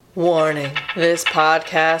Warning, this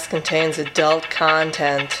podcast contains adult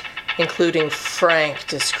content, including frank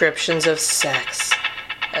descriptions of sex,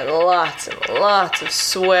 and lots of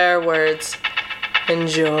swear words.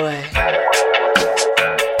 Enjoy.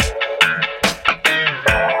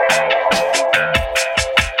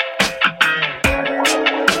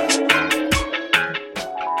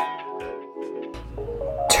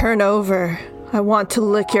 Turn over. I want to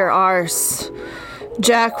lick your arse.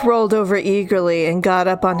 Jack rolled over eagerly and got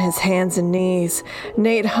up on his hands and knees.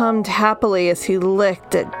 Nate hummed happily as he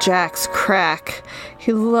licked at Jack's crack.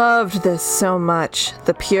 He loved this so much,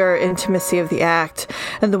 the pure intimacy of the act,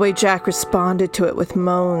 and the way Jack responded to it with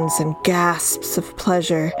moans and gasps of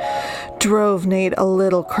pleasure drove Nate a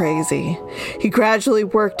little crazy. He gradually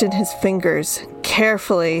worked in his fingers,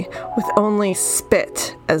 carefully, with only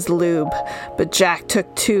spit as lube, but Jack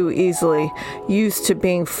took too easily. Used to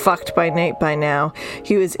being fucked by Nate by now,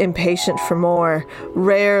 he was impatient for more,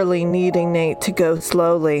 rarely needing Nate to go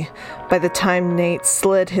slowly. By the time Nate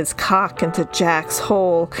slid his cock into Jack's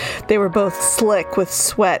hole, they were both slick with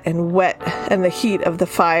sweat and wet and the heat of the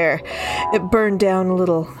fire. It burned down a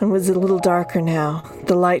little and was a little darker now,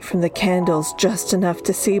 the light from the candles just enough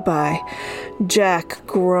to see by. Jack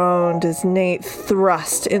groaned as Nate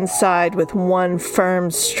thrust inside with one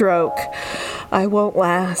firm stroke. "I won't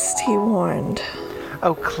last," he warned.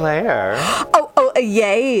 Oh, Claire.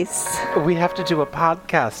 Yes. We have to do a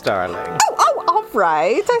podcast, darling. All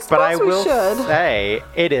right. I suppose but I we will should. say,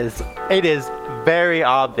 it is very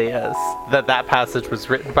obvious that passage was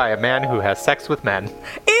written by a man who has sex with men.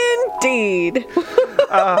 Indeed.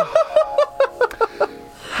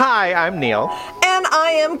 Hi, I'm Neil. And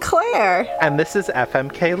I am Claire. And this is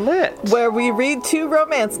FMK Lit. Where we read 2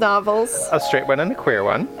 romance novels. A straight one and a queer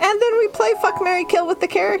one. And then we play Fuck, Marry, Kill with the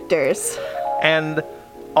characters. And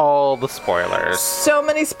all the spoilers. So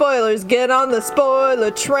many spoilers. Get on the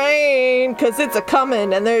spoiler train, because it's a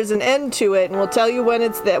coming and there's an end to it, and we'll tell you when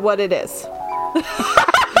it's what it is.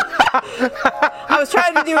 I was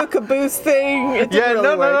trying to do a caboose thing. It didn't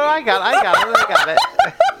really work. No, I got it.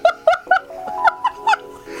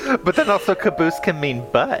 But then also caboose can mean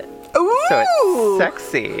butt. Ooh! So it's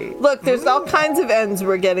sexy. Look, there's all kinds of ends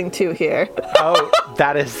we're getting to here. Oh,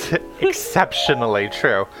 that is exceptionally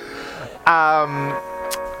true.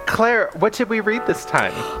 Claire, what did we read this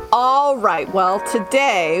time? All right, well,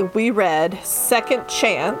 today we read Second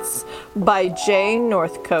Chance by Jay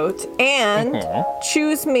Northcote and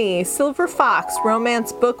Choose Me, Silver Fox,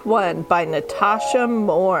 Romance Book 1 by Natasha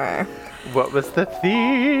Moore. What was the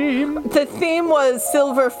theme? The theme was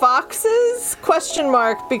silver foxes? ?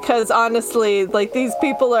 Because honestly, like, these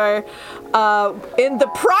people are in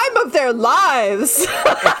the prime of their lives.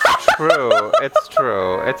 It's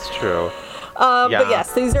true. But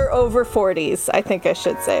yes, these are over 40s. I think I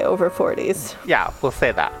should say over 40s. Yeah, we'll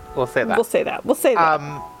say that. We'll say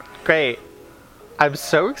that. Great. I'm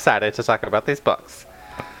so excited to talk about these books.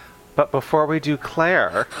 But before we do,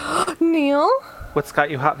 Claire. Neil? What's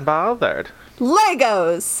got you hot and bothered?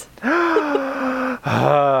 Legos!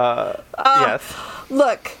 Yes.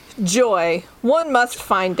 Look, joy. One must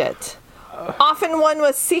find it. Often one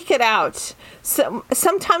must seek it out.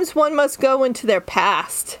 Sometimes one must go into their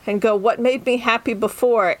past and go, what made me happy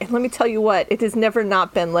before? And let me tell you what, it has never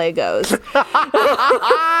not been Legos.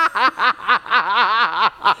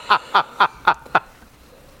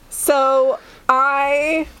 So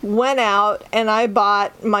I went out and I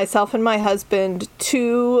bought myself and my husband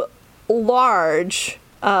 2 large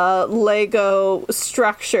Lego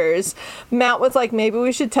structures. Matt was like, maybe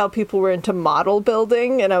we should tell people we're into model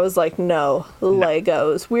building. And I was like, no.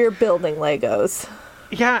 Legos. We're building Legos.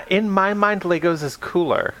 Yeah, in my mind, Legos is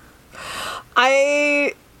cooler.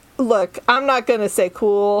 Look, I'm not going to say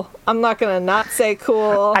cool. I'm not going to not say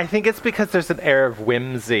cool. I think it's because there's an air of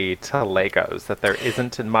whimsy to Legos that there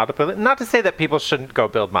isn't in model building. Not to say that people shouldn't go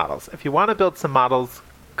build models. If you want to build some models,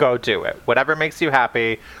 go do it. Whatever makes you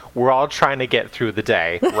happy. We're all trying to get through the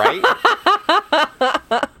day, right?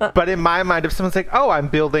 But in my mind, if someone's like, "Oh, I'm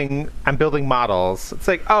building models," it's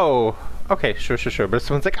like, "Oh, okay, sure." But if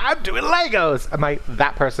someone's like, "I'm doing Legos," I'm like,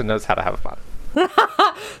 that person knows how to have fun.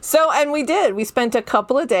 So, and we did. We spent a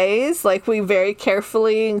couple of days, like, we very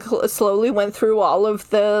carefully and slowly went through all of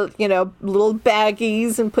the, little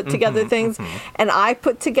baggies and put together things. And I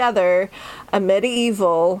put together a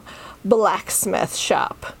medieval blacksmith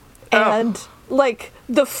shop. And, like,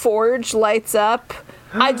 the forge lights up.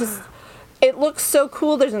 It looks so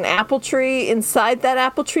cool. There's an apple tree. Inside that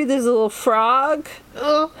apple tree, there's a little frog.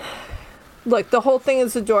 Look, the whole thing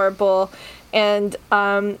is adorable. And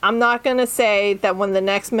I'm not going to say that when the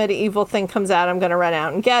next medieval thing comes out, I'm going to run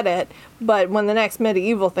out and get it. But when the next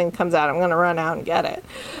medieval thing comes out, I'm going to run out and get it.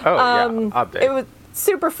 Oh, yeah. Update. It was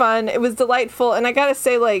super fun. It was delightful. And I got to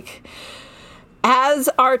say, like, as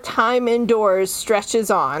our time indoors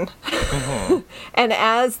stretches on, and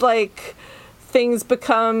as, like, things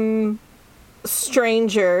become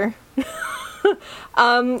stranger,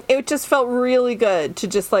 it just felt really good to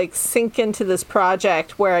just like sink into this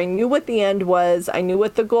project where I knew what the end was. I knew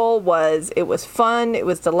what the goal was. It was fun. It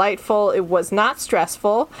was delightful. It was not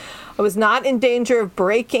stressful. I was not in danger of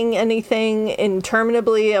breaking anything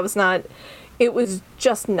interminably. It was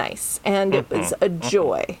just nice. And it was a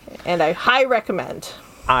joy. And I highly recommend.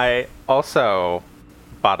 I also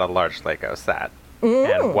bought a large Lego set.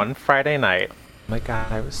 And one Friday night, oh my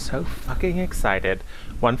God, I was so fucking excited.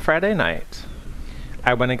 One Friday night,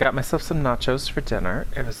 I went and got myself some nachos for dinner.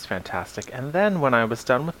 It was fantastic. And then when I was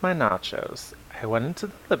done with my nachos, I went into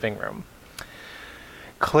the living room,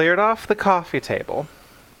 cleared off the coffee table,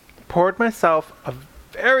 poured myself a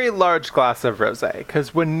very large glass of rosé.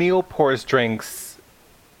 Because when Neil pours drinks,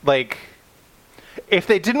 like, if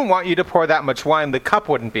they didn't want you to pour that much wine, the cup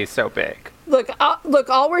wouldn't be so big. Look,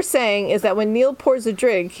 all we're saying is that when Neil pours a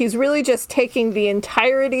drink, he's really just taking the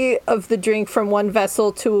entirety of the drink from one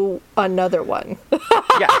vessel to another one.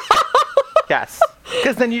 Yes. Yes.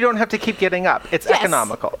 Because then you don't have to keep getting up. It's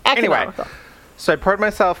economical. Anyway, so I poured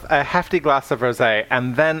myself a hefty glass of rosé,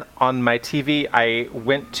 and then on my TV, I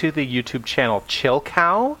went to the YouTube channel Chill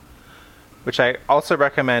Cow, which I also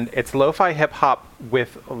recommend. It's lo-fi hip-hop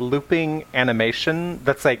with looping animation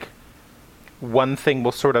that's like one thing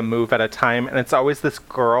will sort of move at a time, and it's always this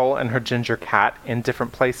girl and her ginger cat in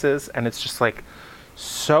different places, and it's just like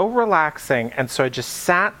so relaxing. And so I just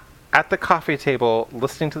sat at the coffee table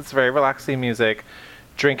listening to this very relaxing music,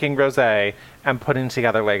 drinking rosé, and putting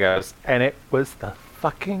together Legos, and it was the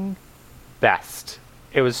fucking best.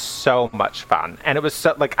 It was so much fun, and it was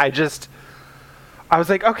so like I was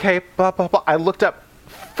like, okay, blah blah blah. I looked up,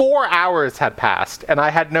 4 hours had passed, and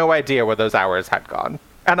I had no idea where those hours had gone,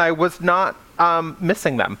 and I was not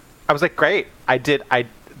missing them. I was like, great.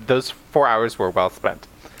 Those 4 hours were well spent.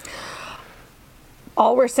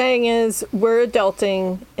 All we're saying is we're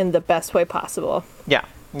adulting in the best way possible. Yeah.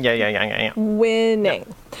 Winning.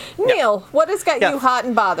 Yeah. Neil, what has got you hot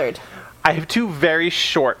and bothered? I have two very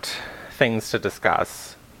short things to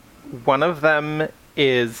discuss. One of them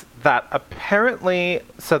is that apparently,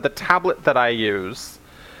 so the tablet that I use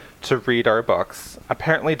to read our books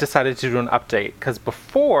apparently decided to do an update, because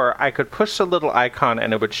before I could push a little icon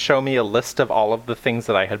and it would show me a list of all of the things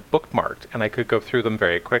that I had bookmarked, and I could go through them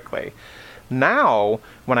very quickly. Now,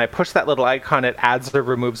 when I push that little icon, it adds or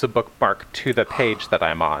removes a bookmark to the page that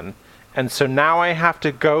I'm on. And so now I have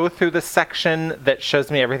to go through the section that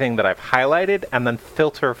shows me everything that I've highlighted and then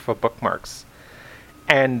filter for bookmarks.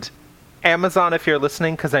 And Amazon, if you're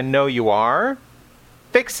listening, because I know you are,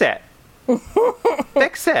 fix it.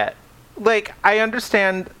 Fix it. Like, I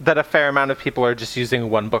understand that a fair amount of people are just using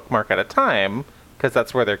one bookmark at a time, because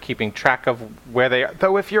that's where they're keeping track of where they are.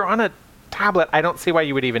 Though if you're on a tablet, I don't see why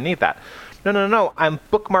you would even need that. No. I'm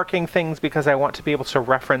bookmarking things because I want to be able to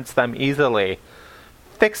reference them easily.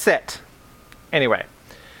 Fix it. Anyway,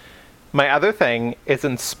 my other thing is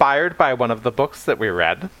inspired by one of the books that we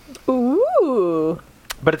read. Ooh.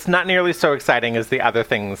 But it's not nearly so exciting as the other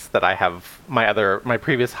things that I have, my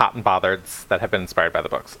previous hot and bothereds that have been inspired by the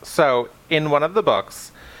books. So, in one of the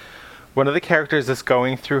books, one of the characters is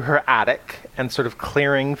going through her attic and sort of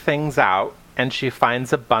clearing things out, and she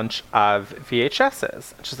finds a bunch of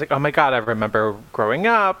VHSs. And she's like, oh my God, I remember growing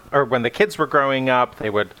up, or when the kids were growing up,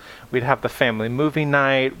 we'd have the family movie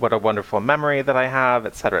night, what a wonderful memory that I have,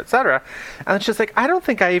 et cetera, et cetera. And she's like, I don't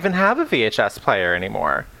think I even have a VHS player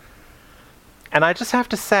anymore. And I just have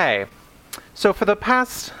to say, so for the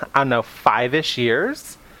past, 5-ish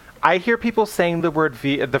years, I hear people saying the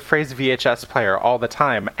phrase VHS player all the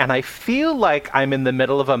time, and I feel like I'm in the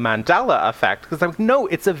middle of a Mandela effect, because I'm like, no,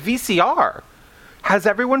 it's a VCR. Has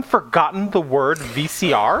everyone forgotten the word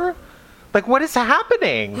VCR? Like, what is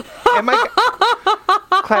happening?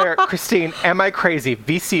 Christine, am I crazy?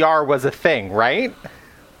 VCR was a thing, right?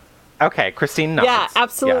 Okay, Christine nods. Yeah,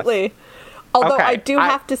 absolutely. Yes. Although okay, I do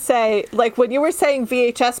have to say, like, when you were saying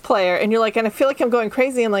VHS player, and you're like, and I feel like I'm going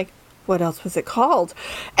crazy, and like, what else was it called?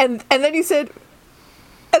 And then you said,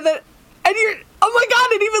 and you're, oh my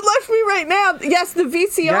God, it even left me right now. Yes, the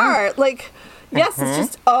VCR. Yeah. Like, yes, it's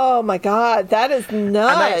just, oh my God, that is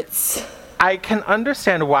nuts. I can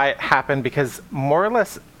understand why it happened, because more or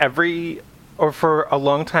less for a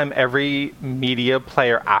long time, every media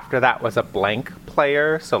player after that was a blank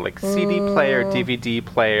player. So like CD player, DVD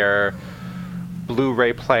player,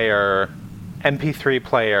 Blu-ray player, MP3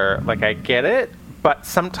 player, like I get it, but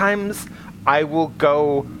sometimes I will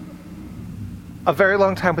go a very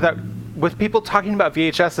long time with people talking about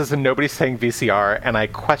VHSs and nobody saying VCR, and I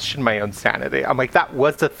question my own sanity. I'm like, that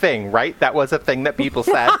was a thing, right? That was a thing that people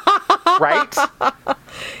said, right?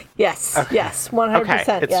 Yes, okay. Yes,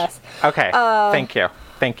 100%, yes. Okay,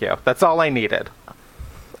 thank you. That's all I needed.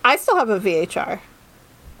 I still have a VCR.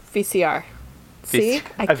 See,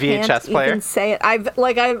 I a VHS can't player? even say it.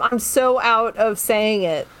 I'm so out of saying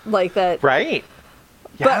it like that. Right.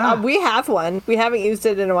 Yeah. But we have one. We haven't used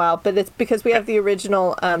it in a while, but it's because we have the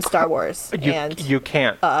original Star Wars. You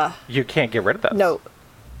can't get rid of those. No,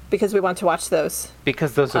 because we want to watch those.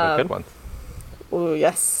 Because those are the good ones. Oh,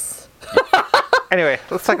 yes. Anyway,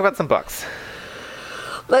 let's talk about some books.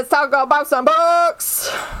 Let's talk about some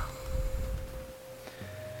books.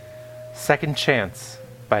 Second Chance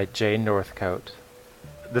by Jane Northcote.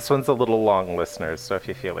 This one's a little long, listeners, so if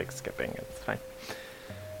you feel like skipping, it's fine.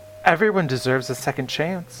 Everyone deserves a second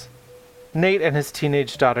chance. Nate and his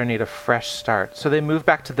teenage daughter need a fresh start, so they move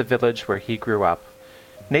back to the village where he grew up.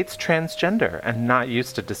 Nate's transgender and not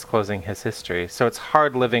used to disclosing his history, so it's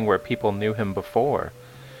hard living where people knew him before.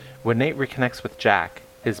 When Nate reconnects with Jack,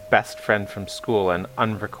 his best friend from school and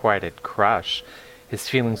unrequited crush, his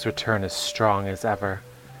feelings return as strong as ever.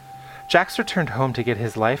 Jack's returned home to get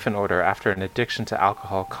his life in order after an addiction to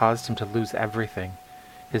alcohol caused him to lose everything.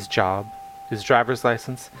 His job, his driver's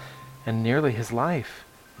license, and nearly his life.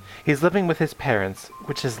 He's living with his parents,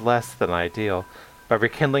 which is less than ideal, but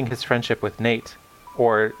rekindling his friendship with Nate,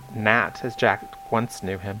 or Nat as Jack once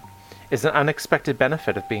knew him, is an unexpected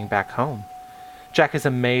benefit of being back home. Jack is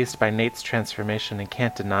amazed by Nate's transformation and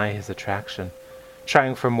can't deny his attraction.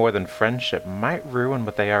 Trying for more than friendship might ruin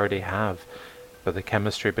what they already have, but the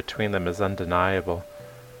chemistry between them is undeniable.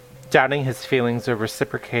 Doubting his feelings are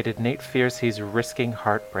reciprocated, Nate fears he's risking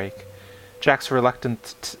heartbreak. Jack's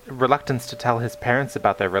reluctance to tell his parents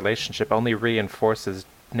about their relationship only reinforces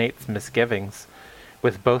Nate's misgivings.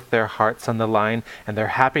 With both their hearts on the line and their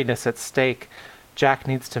happiness at stake, Jack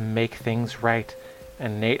needs to make things right,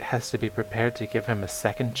 and Nate has to be prepared to give him a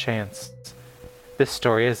second chance. This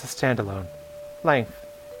story is a standalone. Length,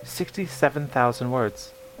 67,000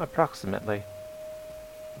 words, approximately.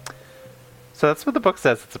 So that's what the book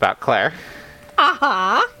says it's about, Claire.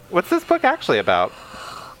 Uh-huh. What's this book actually about?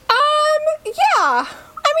 Yeah.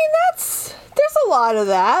 I mean, there's a lot of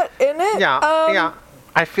that in it. Yeah.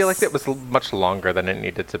 I feel like it was much longer than it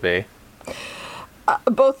needed to be.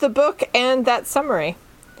 Both the book and that summary.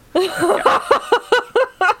 Yeah.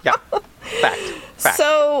 Fact.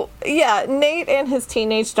 So, yeah, Nate and his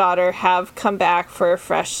teenage daughter have come back for a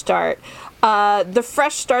fresh start. The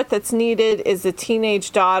fresh start that's needed is the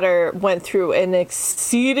teenage daughter went through an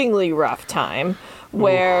exceedingly rough time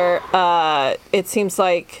where it seems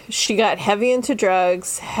like she got heavy into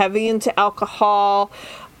drugs, heavy into alcohol.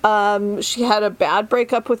 She had a bad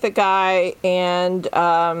breakup with a guy,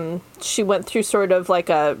 and she went through sort of like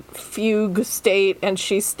a fugue state, and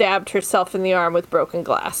she stabbed herself in the arm with broken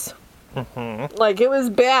glass. Mm-hmm. Like, it was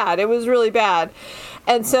bad. It was really bad.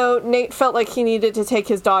 And so Nate felt like he needed to take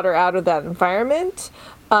his daughter out of that environment.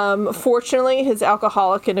 Fortunately, his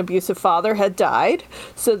alcoholic and abusive father had died,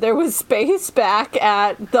 so there was space back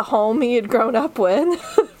at the home he had grown up with.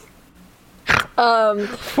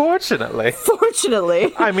 Fortunately.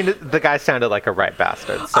 I mean, the guy sounded like a right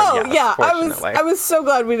bastard. So I was so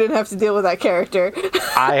glad we didn't have to deal with that character.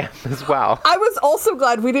 I am as well. I was also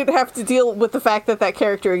glad we didn't have to deal with the fact that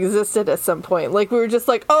character existed at some point. Like, we were just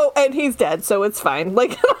like, oh, and he's dead, so it's fine.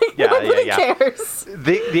 Like nobody cares.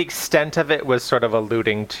 The extent of it was sort of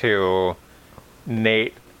alluding to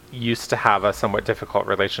Nate used to have a somewhat difficult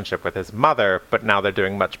relationship with his mother, but now they're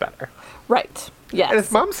doing much better. Right. Yes. And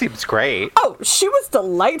his mom seems great. Oh, she was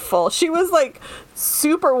delightful. She was like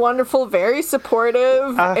super wonderful, very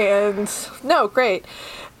supportive, and no, great.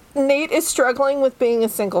 Nate is struggling with being a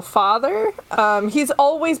single father. He's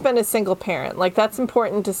always been a single parent. Like, that's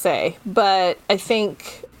important to say. But I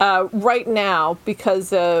think right now,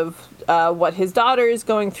 because of what his daughter is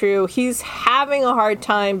going through, he's having a hard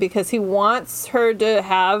time because he wants her to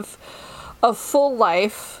have a full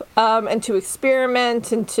life and to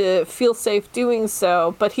experiment and to feel safe doing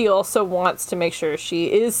so, but he also wants to make sure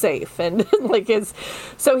she is safe and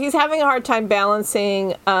so he's having a hard time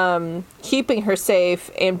balancing keeping her safe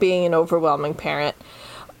and being an overwhelming parent.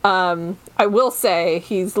 I will say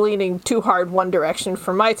he's leaning too hard one direction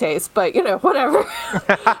for my taste, but whatever.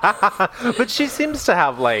 But she seems to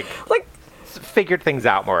have like figured things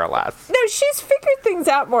out more or less. No, she's figured things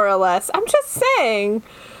out more or less. I'm just saying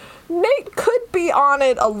Nate could be on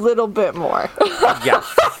it a little bit more.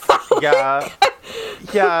 Yes. Yeah.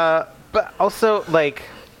 Yeah, but also, like,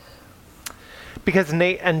 because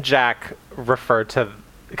Nate and Jack refer to,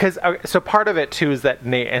 because, so part of it, too, is that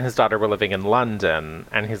Nate and his daughter were living in London,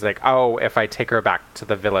 and he's like, oh, if I take her back to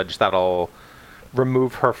the village, that'll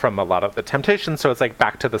remove her from a lot of the temptation. So it's like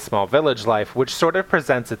back to the small village life, which sort of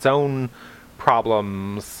presents its own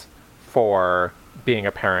problems for being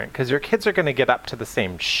a parent, because your kids are going to get up to the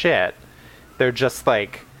same shit. They're just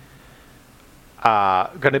like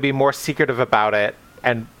going to be more secretive about it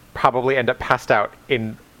and probably end up passed out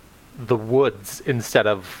in the woods instead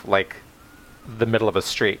of like the middle of a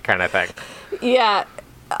street kind of thing. Yeah.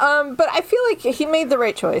 But I feel like he made the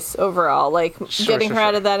right choice overall, like getting her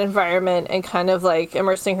out of that environment and kind of like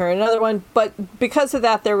immersing her in another one. But because of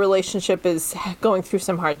that, their relationship is going through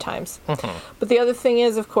some hard times. Mm-hmm. But the other thing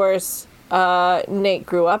is, of course, Nate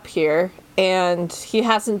grew up here and he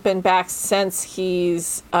hasn't been back since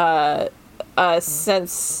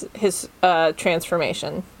since his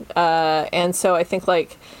transformation. And so I think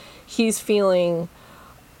like he's feeling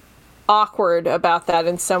awkward about that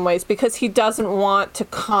in some ways because he doesn't want to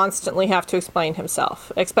constantly have to explain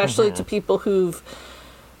himself, especially to people who've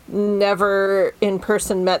never in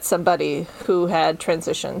person met somebody who had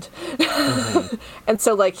transitioned. And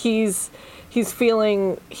so like he's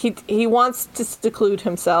feeling he wants to seclude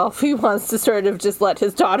himself. He wants to sort of just let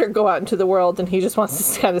his daughter go out into the world, and he just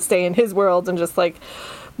wants to kind of stay in his world and just like,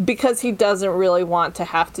 because he doesn't really want to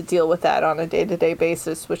have to deal with that on a day-to-day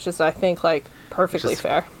basis, which is, I think, like perfectly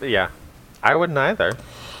fair. Yeah. I wouldn't either.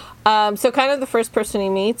 So kind of the first person he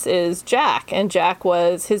meets is Jack, and Jack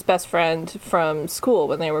was his best friend from school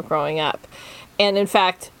when they were growing up. And in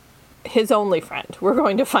fact, his only friend, we're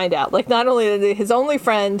going to find out. Like, not only his only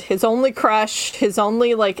friend, his only crush, his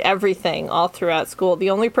only, like, everything all throughout school. The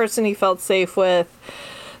only person he felt safe with,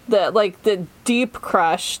 the deep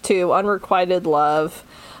crush to unrequited love.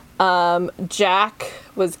 Jack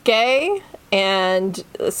was gay, and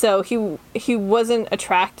so he wasn't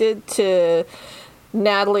attracted to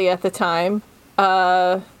Natalie at the time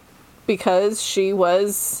because she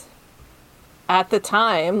was, at the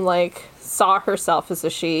time, like, saw herself as a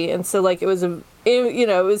she, and so like it was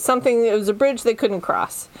something, it was a bridge they couldn't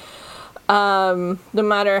cross, no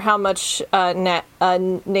matter how much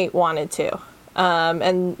Nate wanted to.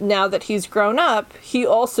 And now that he's grown up, he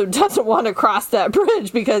also doesn't want to cross that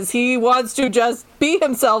bridge because he wants to just be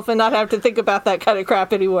himself and not have to think about that kind of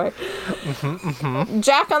crap anymore.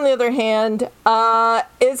 Jack, on the other hand,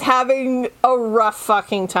 is having a rough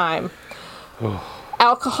fucking time.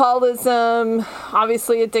 Alcoholism,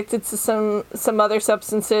 obviously addicted to some other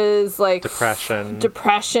substances, like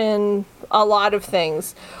depression, a lot of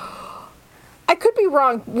things. I could be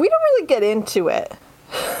wrong. We don't really get into it.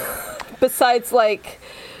 Besides, like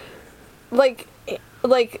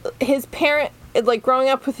his parent, like growing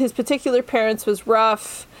up with his particular parents was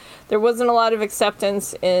rough. There wasn't a lot of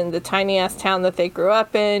acceptance in the tiny ass town that they grew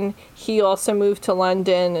up in. He also moved to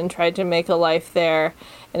London and tried to make a life there,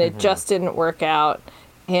 and it just didn't work out.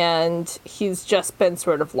 And he's just been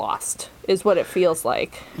sort of lost, is what it feels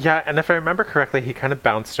like. Yeah, and if I remember correctly, he kind of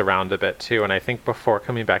bounced around a bit, too. And I think before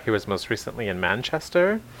coming back, he was most recently in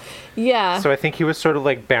Manchester. Yeah. So I think he was sort of,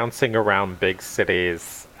 like, bouncing around big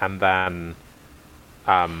cities. And then...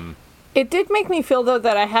 It did make me feel, though,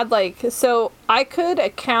 that I had, like... So I could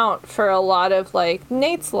account for a lot of, like,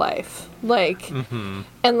 Nate's life. Like...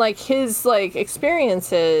 And, like, his, like,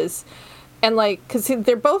 experiences. And, like... Because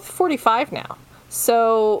they're both 45 now.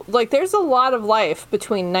 So, like, there's a lot of life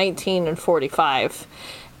between 19 and 45.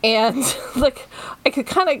 And, like, I could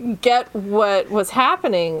kind of get what was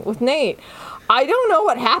happening with Nate. I don't know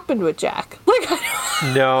what happened with Jack. Like,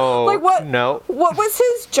 no. Like, what? No. What was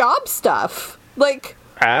his job stuff? Like,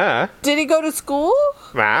 did he go to school?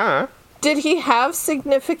 Did he have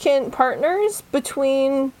significant partners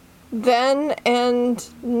between then and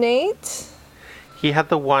Nate? He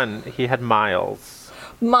had Miles.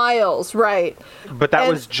 Miles, right. But that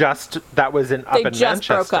was in Manchester. They just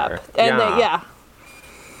broke up. And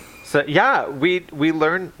So, yeah, we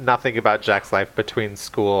learned nothing about Jack's life between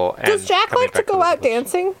school and... Does Jack like to go out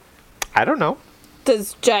dancing? I don't know.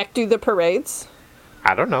 Does Jack do the parades?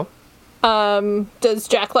 I don't know. Does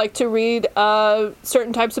Jack like to read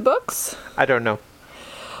certain types of books? I don't know.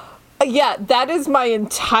 Yeah, that is my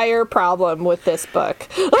entire problem with this book.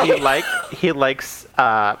 He likes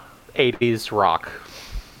 80s rock.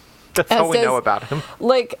 That's all we know about him.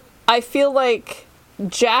 Like, I feel like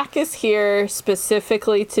Jack is here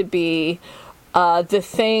specifically to be the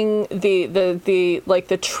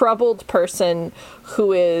troubled person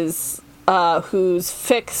who is who's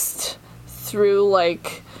fixed through,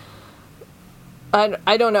 like,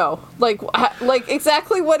 I don't know, like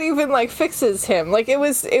exactly what even like fixes him. Like it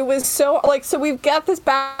was so like, so we've got this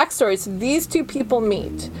backstory. So these two people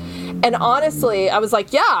meet, and honestly, I was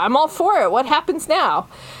like, yeah, I'm all for it. What happens now?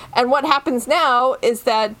 And what happens now is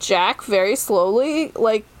that Jack very slowly,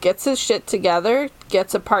 like, gets his shit together,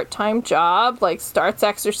 gets a part-time job, like, starts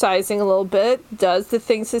exercising a little bit, does the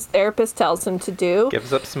things his therapist tells him to do.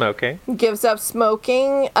 Gives up smoking.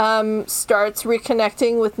 Starts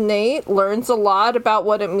reconnecting with Nate, learns a lot about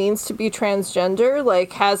what it means to be transgender,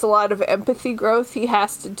 like, has a lot of empathy growth he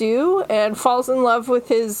has to do, and falls in love with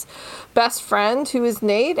his best friend, who is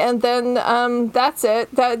Nate, and then that's it.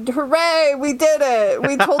 Hooray, we did it.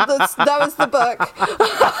 We told this, that was the book.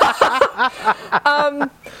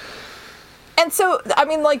 And so, I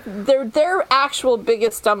mean, like, their actual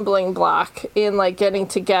biggest stumbling block in, like, getting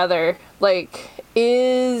together, like,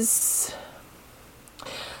 is...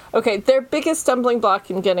 Okay, their biggest stumbling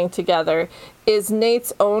block in getting together is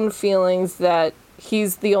Nate's own feelings that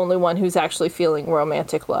he's the only one who's actually feeling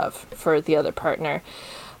romantic love for the other partner.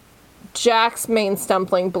 Jack's main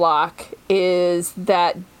stumbling block is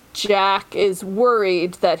that Jack is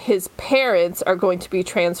worried that his parents are going to be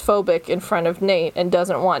transphobic in front of Nate and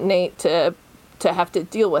doesn't want Nate to have to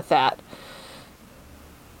deal with that.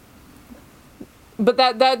 But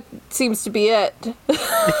that seems to be it.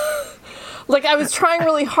 Like, I was trying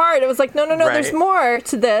really hard. I was like, no, right. There's more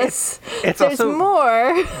to this. It's there's also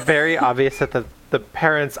more. Very obvious that the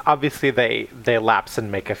parents, obviously they lapse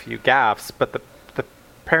and make a few gaffes, but the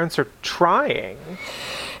parents are trying.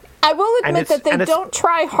 I will admit that they don't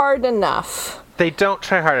try hard enough. They don't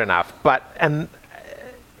try hard enough, and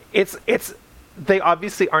it's they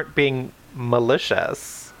obviously aren't being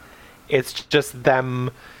malicious. It's just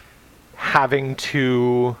them having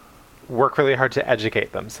to work really hard to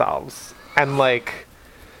educate themselves. And, like,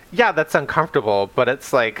 yeah, that's uncomfortable, but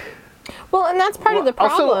it's like... Well, and that's part of the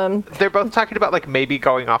problem. Also, they're both talking about, like, maybe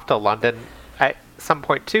going off to London at some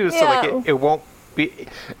point, too, so, like, it won't be...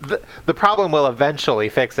 The problem will eventually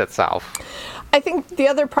fix itself. I think the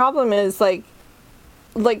other problem is, like,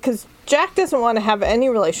 because Jack doesn't want to have any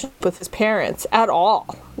relationship with his parents at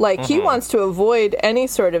all. Like, he wants to avoid any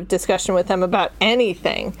sort of discussion with them about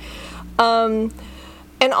anything.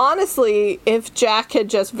 And honestly, if Jack had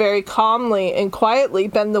just very calmly and quietly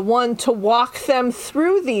been the one to walk them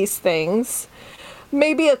through these things,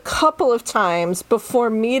 maybe a couple of times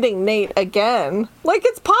before meeting Nate again, like,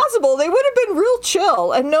 it's possible they would have been real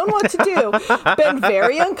chill and known what to do. Been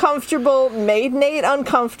very uncomfortable, made Nate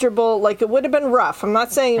uncomfortable. Like, it would have been rough. I'm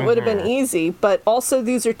not saying it would have been easy, but also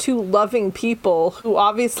these are two loving people who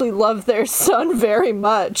obviously love their son very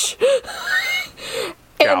much.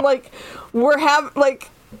 And, like,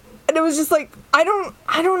 and it was just like, I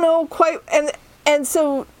don't know quite, and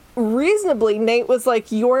so reasonably, Nate was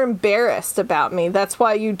like, you're embarrassed about me. That's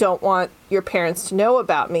why you don't want your parents to know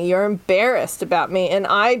about me. You're embarrassed about me, and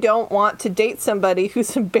I don't want to date somebody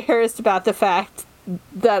who's embarrassed about the fact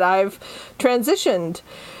that I've transitioned.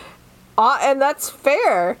 And that's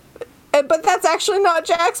fair, but that's actually not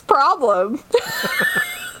Jack's problem.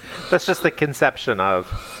 That's just the conception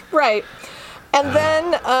of. Right. And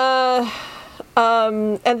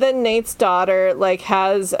then Nate's daughter, like,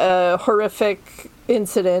 has a horrific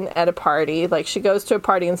incident at a party. Like, she goes to a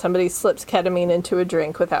party and somebody slips ketamine into a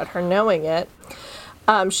drink without her knowing it.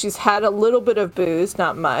 She's had a little bit of booze,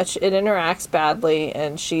 not much. It interacts badly,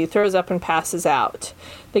 and she throws up and passes out.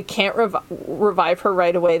 They can't revive her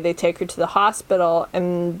right away. They take her to the hospital,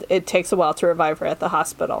 and it takes a while to revive her at the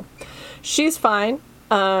hospital. She's fine.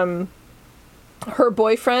 Her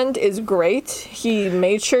boyfriend is great. He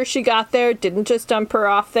made sure she got there, didn't just dump her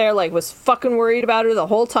off there, like, was fucking worried about her the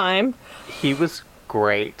whole time. He was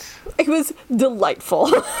great. It was delightful.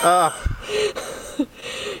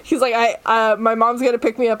 He's like, my mom's gonna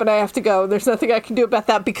pick me up and I have to go. There's nothing I can do about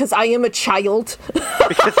that because I am a child.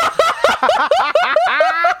 I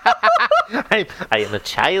am a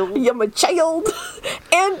child. I am a child.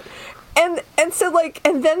 And so, like,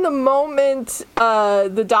 and then the moment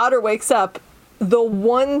the daughter wakes up, the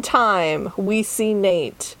one time we see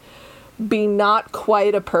Nate be not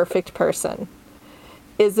quite a perfect person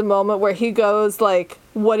is the moment where he goes, like,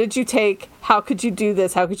 what did you take? How could you do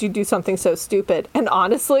this? How could you do something so stupid? And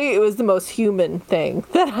honestly, it was the most human thing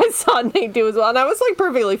that I saw Nate do as well. And I was, like,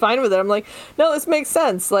 perfectly fine with it. I'm like, no, this makes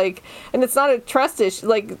sense. Like, and it's not a trust issue.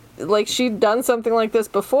 Like she'd done something like this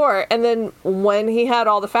before. And then when he had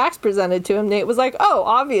all the facts presented to him, Nate was like, oh,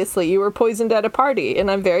 obviously you were poisoned at a party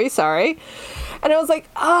and I'm very sorry. And I was like,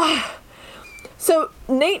 So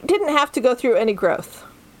Nate didn't have to go through any growth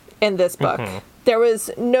in this book. There was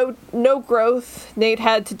no growth Nate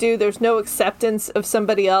had to do. There's no acceptance of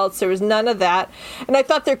somebody else. There was none of that. And I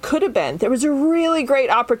thought there could have been. There was a really great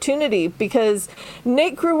opportunity because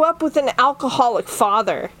Nate grew up with an alcoholic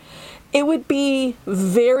father. It would be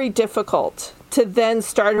very difficult to then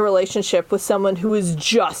start a relationship with someone who is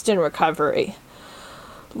just in recovery.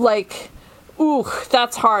 Like, ooh,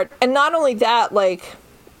 that's hard. And not only that, like,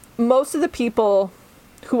 most of the people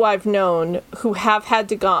who I've known who have had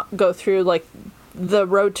to go through, like, the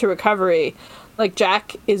road to recovery, like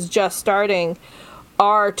Jack is just starting,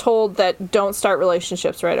 are told that don't start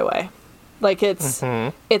relationships right away. Like, it's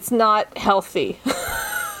not healthy.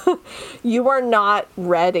 You are not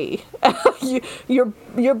ready.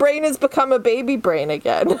 Your brain has become a baby brain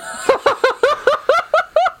again.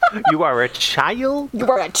 You are a child? You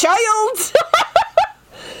are a child!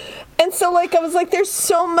 And so, like, I was like, there's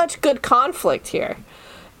so much good conflict here.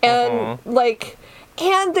 And, like,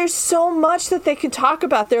 and there's so much that they could talk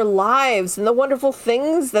about their lives and the wonderful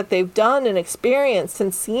things that they've done and experienced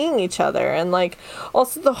and seeing each other. And, like,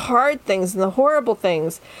 also the hard things and the horrible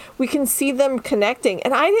things. We can see them connecting.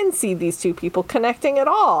 And I didn't see these two people connecting at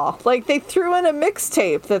all. Like, they threw in a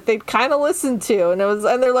mixtape that they'd kind of listened to. And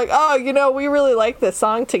they're like, oh, you know, we really like this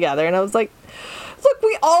song together. And I was like, look,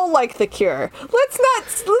 we all like The Cure. Let's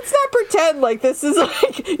not pretend like this is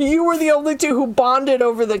like you were the only two who bonded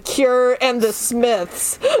over The Cure and the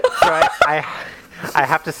Smiths. Right. I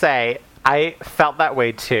have to say, I felt that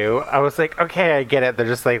way too. I was like, okay, I get it. They're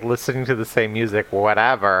just like listening to the same music,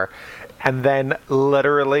 whatever. And then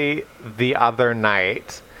literally the other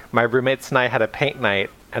night, my roommates and I had a paint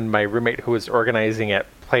night, and my roommate who was organizing it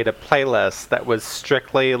played a playlist that was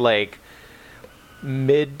strictly like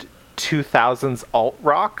mid 2000s alt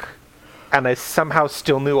rock, and I somehow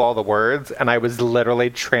still knew all the words, and I was literally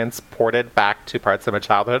transported back to parts of my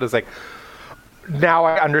childhood. It's like, now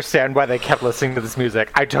I understand why they kept listening to this music.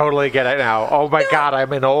 I totally get it now. Oh my God,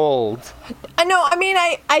 I'm an old. I know. I mean,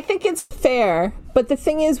 I think it's fair, but the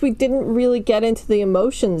thing is, we didn't really get into the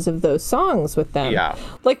emotions of those songs with them. Yeah.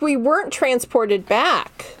 Like, we weren't transported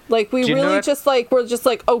back. Like, we really we're just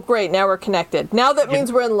like, oh great, now we're connected. Now that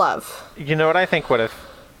means we're in love. You know what I think would have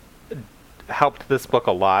helped this book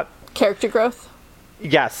a lot? Character growth?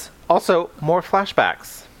 Yes. Also, more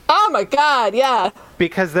flashbacks. Oh my God, yeah.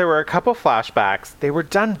 Because there were a couple flashbacks. They were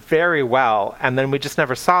done very well, and then we just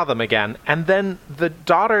never saw them again. And then the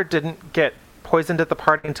daughter didn't get poisoned at the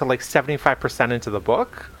party until like 75% into the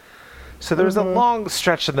book. So there was a long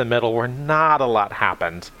stretch in the middle where not a lot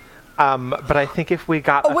happened. But I think if we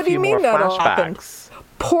got a few more flashbacks...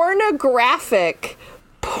 Pornographic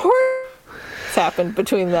happened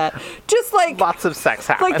between that. Just like lots of sex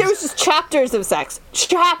happened. Like, there was just chapters of sex.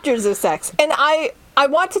 And I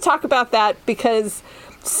want to talk about that because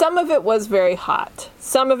some of it was very hot.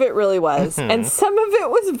 Some of it really was. And some of it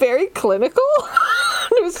was very clinical.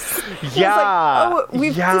 It was like, oh,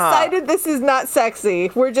 we've decided this is not sexy.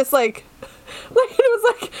 We're just like it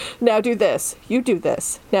was like, now do this. You do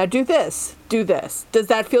this. Now do this. Do this. Does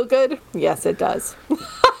that feel good? Yes, it does.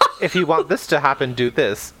 If you want this to happen, do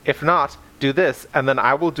this. If not, do this, and then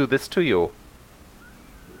I will do this to you.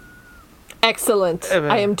 Excellent.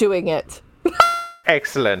 I am doing it.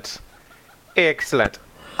 Excellent.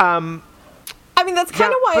 I mean, that's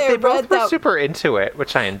kind of why I read that. But they both were super into it,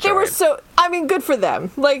 which I enjoyed. They were so... I mean, good for them.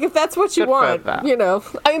 Like, if that's what you want, you know.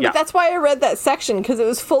 I mean, but that's why I read that section, because it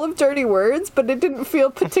was full of dirty words, but it didn't feel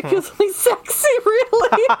particularly sexy,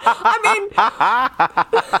 really. I mean,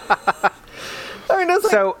 it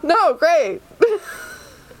was like, no, great.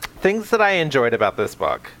 Things that I enjoyed about this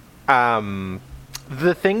book.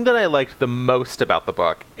 The thing that I liked the most about the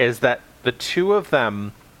book is that the two of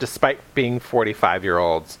them, despite being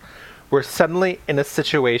 45-year-olds, were suddenly in a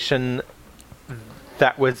situation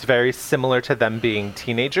that was very similar to them being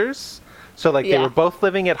teenagers. So, like, they were both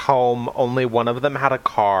living at home, only one of them had a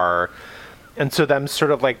car, and so them sort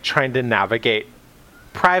of, like, trying to navigate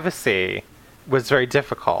privacy was very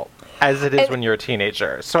difficult, as it is when you're a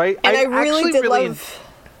teenager. So I really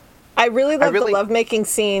loved the lovemaking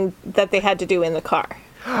scene that they had to do in the car.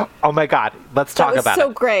 Oh my God, let's talk about it. That was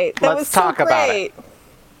so great. Let's talk about it.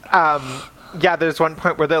 Yeah, there's one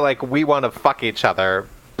point where they're like, we want to fuck each other,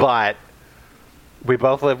 but we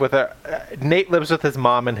both live with Nate lives with his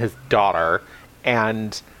mom and his daughter,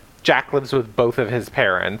 and Jack lives with both of his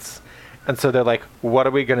parents. And so they're like, what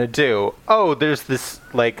are we going to do? Oh, there's this,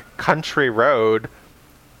 like, country road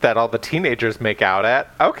that all the teenagers make out at.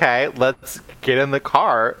 Okay, let's get in the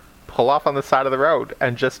car, pull off on the side of the road,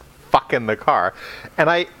 and just fuck in the car. And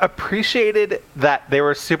I appreciated that they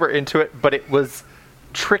were super into it, but it was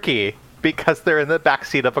tricky because they're in the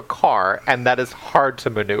backseat of a car, and that is hard to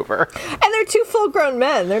maneuver. And they're two full-grown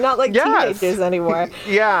men. They're not like teenagers anymore.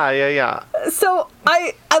 Yeah. So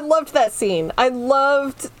I loved that scene. I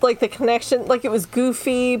loved like the connection. Like it was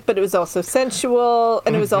goofy, but it was also sensual,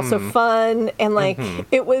 and it was also fun, and like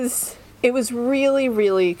it was really,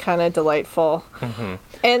 really kind of delightful.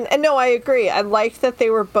 And no, I agree. I liked that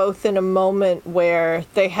they were both in a moment where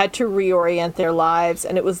they had to reorient their lives,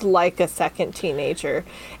 and it was like a second teenager.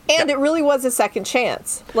 And it really was a second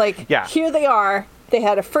chance. Like, here they are. They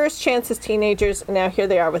had a first chance as teenagers, and now here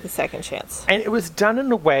they are with a second chance. And it was done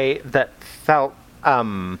in a way that felt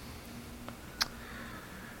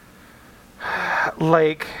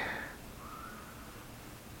like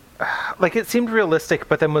it seemed realistic,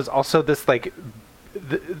 but then was also this like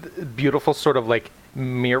the beautiful sort of like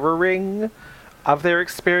mirroring of their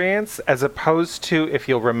experience, as opposed to, if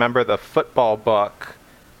you'll remember the football book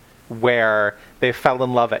where they fell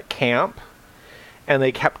in love at camp and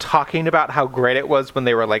they kept talking about how great it was when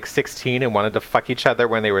they were like 16 and wanted to fuck each other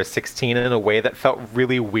when they were 16 in a way that felt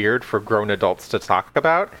really weird for grown adults to talk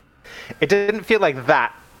about. It didn't feel like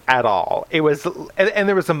that at all. It was, and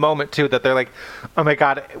there was a moment too that they're like, oh my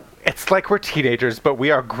god, it's like we're teenagers, but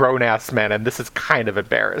we are grown-ass men, and this is kind of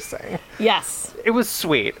embarrassing. Yes. It was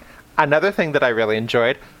sweet. Another thing that I really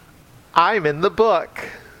enjoyed, I'm in the book.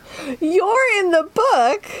 You're in the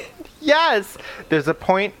book? Yes! There's a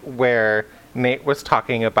point where Nate was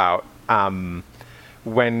talking about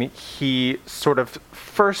when he sort of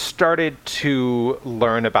first started to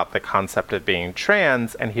learn about the concept of being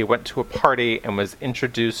trans, and he went to a party and was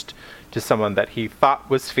introduced to someone that he thought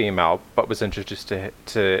was female, but was introduced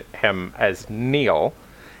to him as Neil.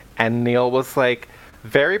 And Neil was like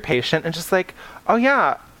very patient and just like, oh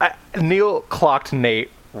yeah. Neil clocked Nate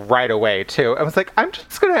right away too. I was like, I'm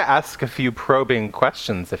just going to ask a few probing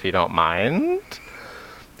questions if you don't mind.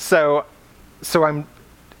 So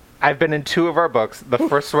I've been in 2 of our books. The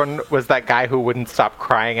first one was that guy who wouldn't stop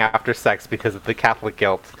crying after sex because of the Catholic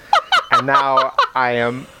guilt. And now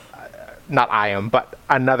but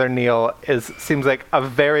another Neil seems like a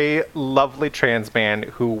very lovely trans man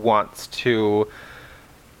who wants to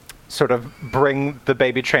sort of bring the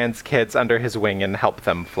baby trans kids under his wing and help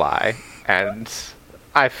them fly. And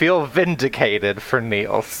I feel vindicated for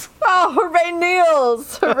Niels. Oh, hooray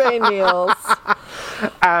Niels! Hooray Niels!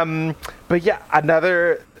 But yeah,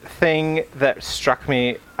 another thing that struck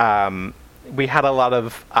me, we had a lot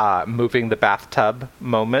of moving the bathtub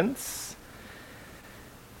moments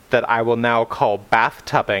that I will now call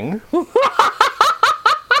bathtubing.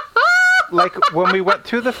 Like when we went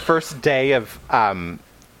through the first day of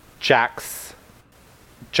Jack's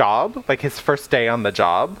job, like his first day on the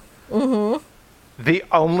job, the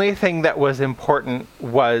only thing that was important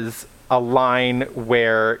was a line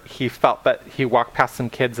where he felt that he walked past some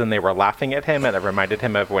kids and they were laughing at him, and it reminded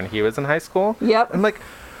him of when he was in high school. Yep. I'm like,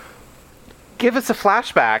 give us a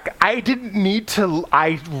flashback. I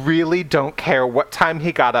really don't care what time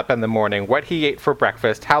he got up in the morning, what he ate for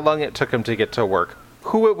breakfast, how long it took him to get to work,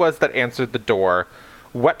 who it was that answered the door,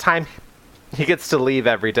 what time he gets to leave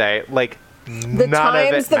every day. Like, the none of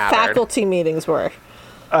it times the mattered. faculty meetings were.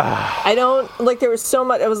 I don't, like, there was so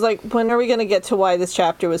much, I was like, when are we going to get to why this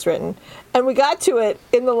chapter was written? And we got to it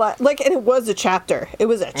in the, and it was a chapter. It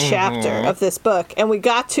was a chapter of this book. And we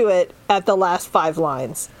got to it at the last 5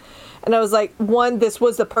 lines. And I was like, one, this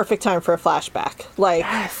was the perfect time for a flashback. Like,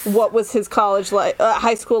 yes. What was his college life,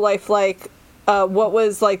 high school life like? What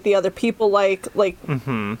was, like, the other people like? Like,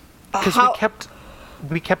 because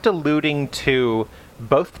we kept alluding to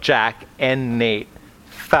both Jack and Nate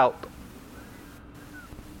felt,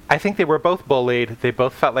 I think they were both bullied. They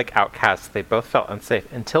both felt like outcasts. They both felt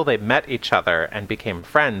unsafe until they met each other and became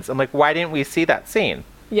friends. I'm like, why didn't we see that scene?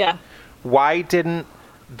 Yeah. Why didn't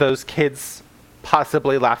those kids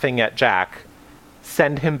possibly laughing at Jack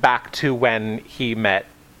send him back to when he met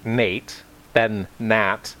Nate, then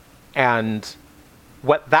Nat, and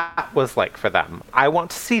what that was like for them? I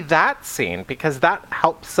want to see that scene because that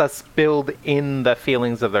helps us build in the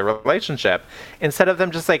feelings of the relationship instead of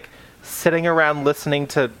them just like sitting around listening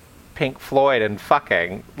to Pink Floyd and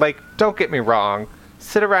fucking. Like, don't get me wrong,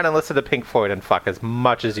 sit around and listen to Pink Floyd and fuck as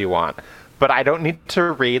much as you want, but I don't need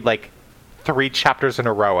to read like 3 chapters in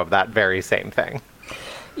a row of that very same thing.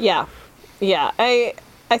 Yeah. I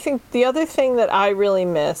think the other thing that I really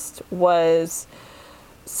missed was,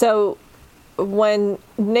 so when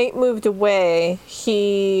Nate moved away,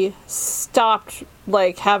 he stopped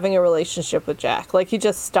like having a relationship with Jack. Like, he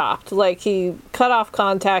just stopped. Like, he cut off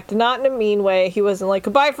contact, not in a mean way. He wasn't like,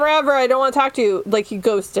 goodbye forever, I don't want to talk to you. Like, he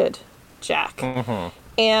ghosted Jack.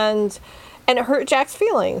 And it hurt Jack's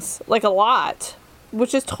feelings, like, a lot.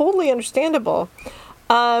 which is totally understandable.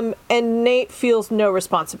 And Nate feels no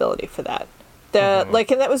responsibility for that. And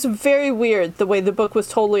that was very weird, the way the book was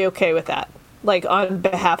totally okay with that, like, on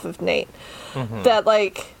behalf of Nate. That,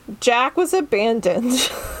 like, Jack was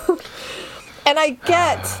abandoned. And I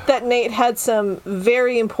get that Nate had some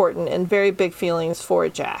very important and very big feelings for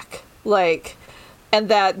Jack. Like, and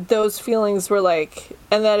that those feelings were, like,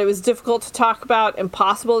 and that it was difficult to talk about,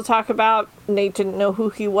 impossible to talk about. Nate didn't know who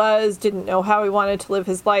he was, didn't know how he wanted to live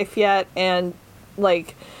his life yet, and,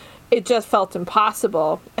 like, it just felt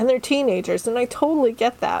impossible. And they're teenagers, and I totally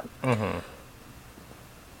get that.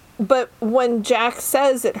 But when Jack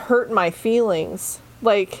says it hurt my feelings,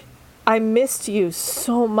 like, I missed you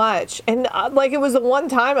so much. And, like, it was the one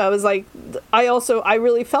time I was like, I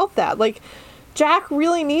really felt that. Like, Jack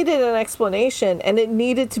really needed an explanation, and it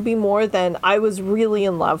needed to be more than, I was really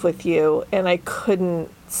in love with you, and I couldn't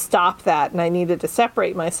stop that, and I needed to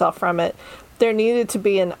separate myself from it. There needed to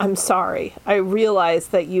be an, I'm sorry. I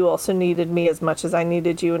realized that you also needed me as much as I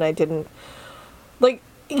needed you, and I didn't. Like,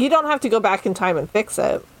 you don't have to go back in time and fix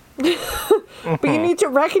it. But you need to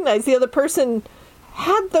recognize the other person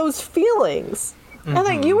had those feelings. And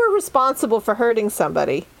that you were responsible for hurting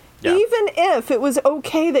somebody. Yeah. Even if it was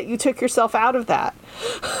okay that you took yourself out of that.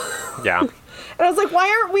 Yeah. And I was like, why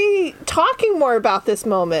aren't we talking more about this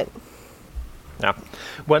moment? Yeah.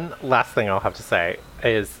 One last thing I'll have to say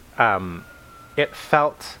is, it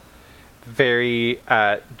felt very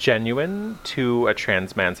genuine to a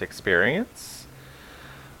trans man's experience,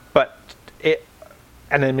 but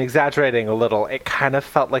and I'm exaggerating a little, it kind of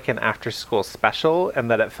felt like an after-school special,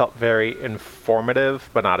 and that it felt very informative,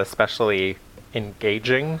 but not especially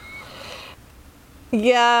engaging.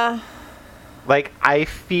 Yeah. Like, I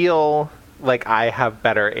feel like I have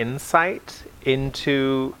better insight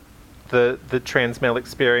into the trans male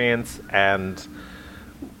experience, and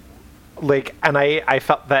like, and I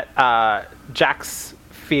felt that Jack's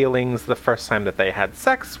feelings the first time that they had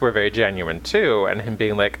sex were very genuine too, and him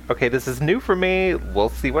being like, okay, this is new for me, we'll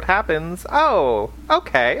see what happens. Oh,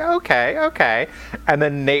 okay. And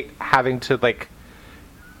then Nate having to, like,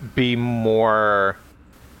 be more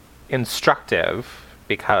instructive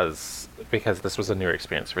because this was a new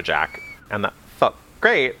experience for Jack, and that felt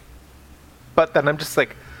great. But then I'm just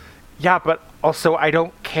like, yeah, but also I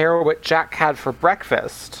don't care what Jack had for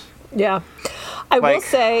breakfast. Yeah. I will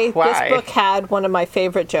say, why? This book had one of my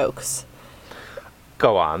favorite jokes.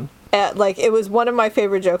 Go on. Like, it was one of my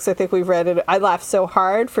favorite jokes I think we've read. It. I laughed so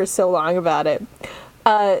hard for so long about it.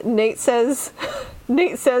 Nate says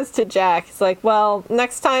to Jack, he's like, well,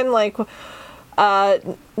 next time I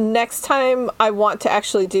want to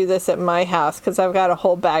actually do this at my house because I've got a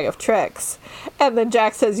whole bag of tricks. And then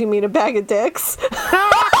Jack says, you mean a bag of dicks?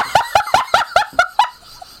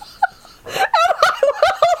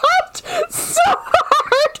 So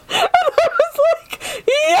hard, and I was like,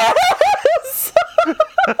 yes.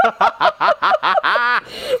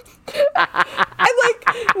 And, like,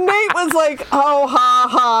 Nate was like, oh, ha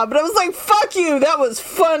ha, but I was like, fuck you, that was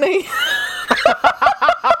funny.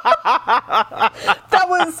 That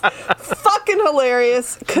was fucking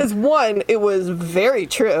hilarious because, one, it was very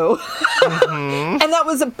true. And that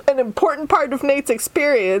was an important part of Nate's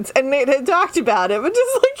experience, and Nate had talked about it, but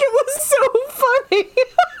just, like, it was so funny.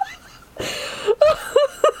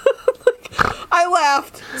 Like, I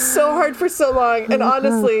laughed so hard for so long, and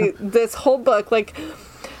honestly, this whole book, like,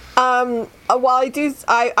 while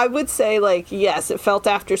I would say, like, yes, it felt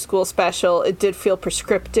after school special. It did feel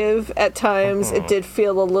prescriptive at times. It did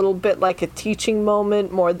feel a little bit like a teaching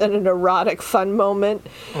moment more than an erotic fun moment.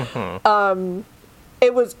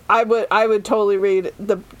 It was. I would totally read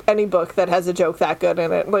any book that has a joke that good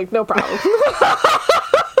in it. Like, no problem.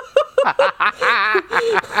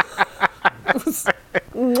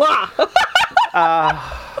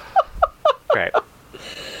 Great.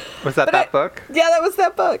 Was that book? Yeah, that was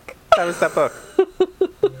that book. That was that book.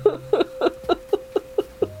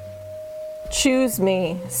 Choose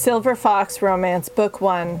Me, Silver Fox Romance, Book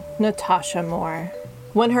 1, Natasha Moore.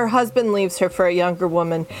 When her husband leaves her for a younger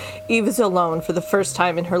woman, Eve is alone for the first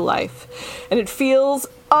time in her life, and it feels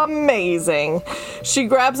amazing. She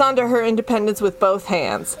grabs onto her independence with both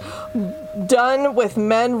hands. Done with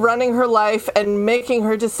men running her life and making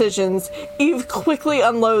her decisions, Eve quickly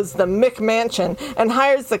unloads the McMansion and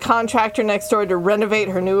hires the contractor next door to renovate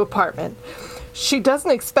her new apartment. She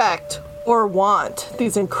doesn't expect or want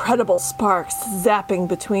these incredible sparks zapping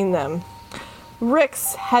between them.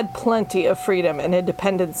 Rick's had plenty of freedom and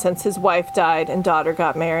independence since his wife died and daughter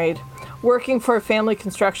got married. Working for a family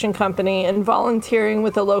construction company and volunteering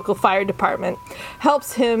with the local fire department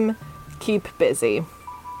helps him keep busy.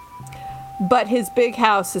 But his big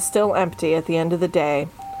house is still empty at the end of the day.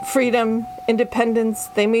 Freedom, independence,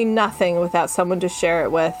 they mean nothing without someone to share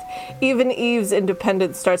it with. Even Eve's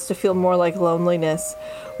independence starts to feel more like loneliness.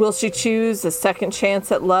 Will she choose a second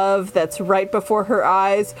chance at love that's right before her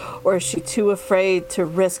eyes, or is she too afraid to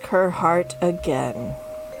risk her heart again?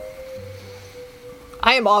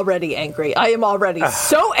 I am already angry. I am already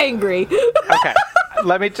so angry. Okay.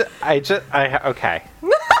 Okay.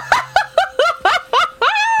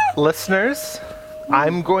 Listeners,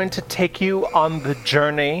 I'm going to take you on the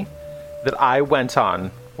journey that I went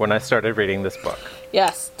on when I started reading this book.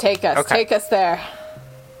 Yes, take us. Okay. Take us there.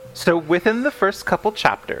 So within the first couple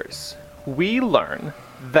chapters, we learn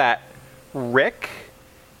that Rick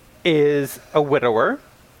is a widower.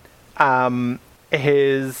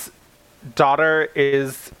 His daughter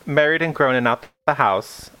is married and grown and out the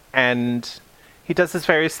house, and he does his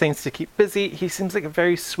various things to keep busy. He seems like a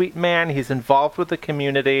very sweet man. He's involved with the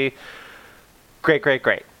community. Great, great,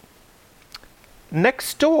 great.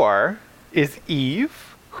 Next door is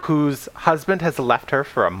Eve, whose husband has left her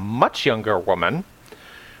for a much younger woman.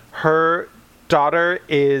 Her daughter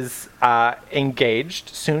is engaged,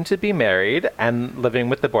 soon to be married, and living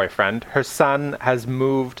with the boyfriend. Her son has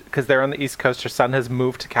moved, because they're on the East Coast, her son has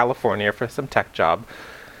moved to California for some tech job.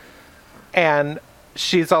 And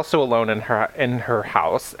she's also alone in her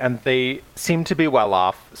house, and they seem to be well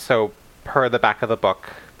off. So, per the back of the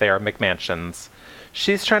book, they are McMansions.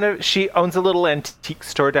 She owns a little antique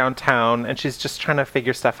store downtown, and she's just trying to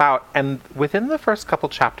figure stuff out. And within the first couple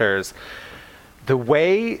chapters, the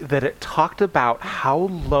way that it talked about how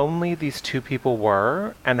lonely these two people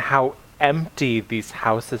were and how empty these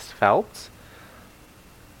houses felt,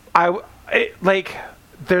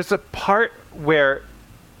 there's a part where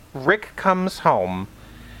Rick comes home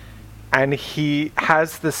and he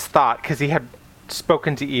has this thought, because he had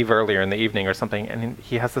spoken to Eve earlier in the evening or something, and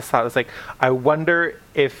he has this thought. It's like, I wonder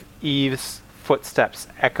if Eve's footsteps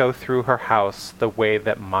echo through her house the way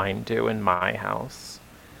that mine do in my house.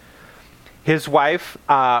 His wife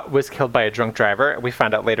was killed by a drunk driver. We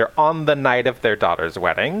found out later on the night of their daughter's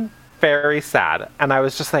wedding. Very sad. And I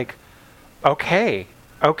was just like, okay,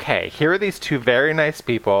 here are these two very nice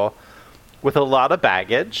people with a lot of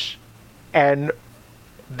baggage, and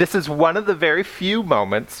this is one of the very few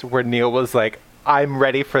moments where Neil was like, I'm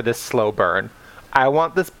ready for this slow burn. I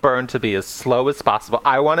want this burn to be as slow as possible.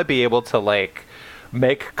 I want to be able to,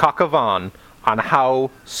 make coq au vin on how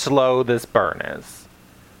slow this burn is.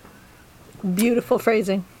 Beautiful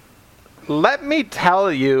phrasing. Let me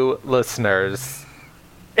tell you, listeners,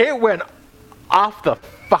 it went off the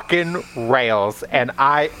fucking rails, and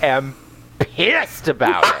I am pissed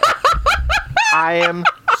about it. I am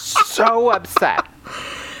so upset.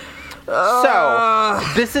 So,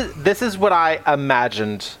 this is what I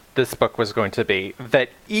imagined this book was going to be. That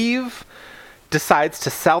Eve decides to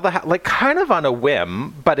sell the house, kind of on a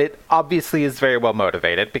whim, but it obviously is very well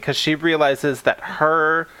motivated, because she realizes that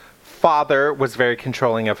her father was very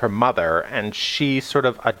controlling of her mother, and she sort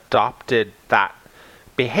of adopted that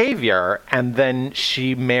behavior, and then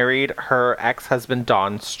she married her ex-husband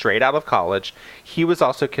Don straight out of college. He was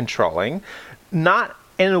also controlling, not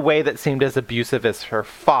in a way that seemed as abusive as her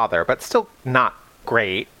father, but still not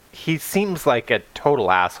great. He seems like a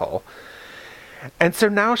total asshole. And so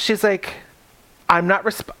now she's like, I'm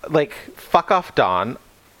not, fuck off Don.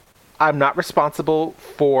 I'm not responsible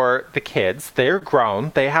for the kids. They're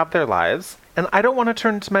grown. They have their lives. And I don't want to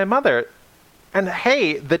turn to my mother. And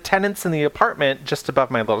hey, the tenants in the apartment just above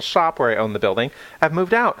my little shop where I own the building have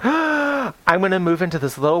moved out. I'm going to move into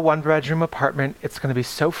this little one-bedroom apartment. It's going to be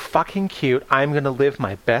so fucking cute. I'm going to live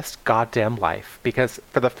my best goddamn life, because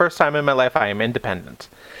for the first time in my life, I am independent.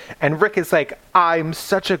 And Rick is like, I'm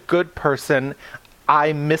such a good person.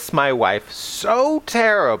 I miss my wife so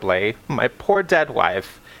terribly, my poor dead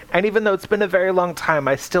wife. And even though it's been a very long time,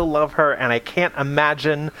 I still love her, and I can't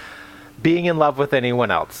imagine being in love with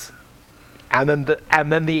anyone else. And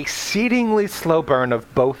then the exceedingly slow burn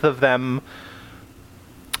of both of them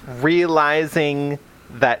realizing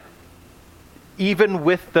that even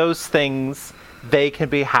with those things, they can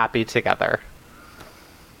be happy together.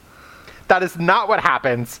 That is not what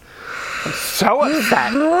happens. I'm so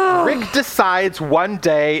upset. Rick decides one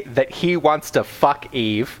day that he wants to fuck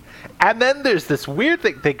Eve. And then there's this weird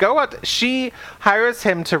thing. They go out. She hires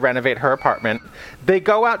him to renovate her apartment. They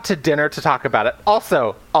go out to dinner to talk about it.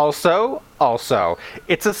 Also,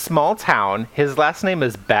 it's a small town. His last name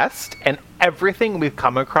is Best, and everything we've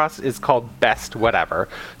come across is called Best whatever.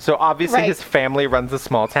 So obviously his family runs a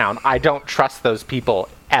small town. I don't trust those people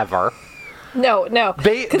ever. No.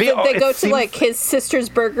 They Go to like his sister's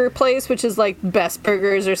burger place, which is like Best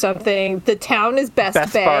Burgers or something. The town is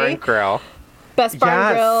Best Bay. Bar and Grill. Best Bar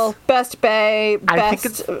and Grill, Best Bay, I think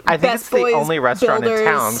it's the only restaurant in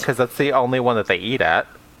town because that's the only one that they eat at.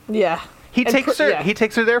 Yeah. He takes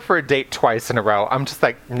her there for a date twice in a row. I'm just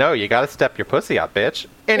like, no, you got to step your pussy up, bitch.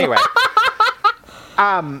 Anyway.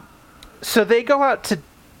 So they go out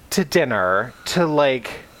to dinner to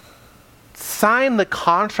like sign the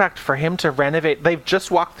contract for him to renovate. They've just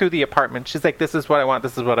walked through the apartment. She's like, this is what I want.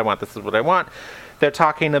 This is what I want. This is what I want. They're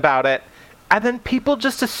talking about it. And then people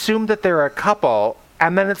just assume that they're a couple.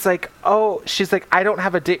 And then it's like, oh, she's like, I don't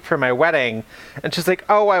have a date for my wedding. And she's like,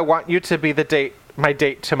 oh, I want you to be my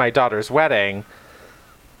date to my daughter's wedding.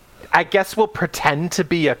 I guess we'll pretend to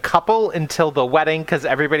be a couple until the wedding because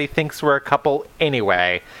everybody thinks we're a couple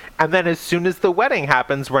anyway. And then as soon as the wedding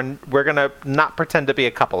happens, we're going to not pretend to be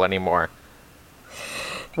a couple anymore.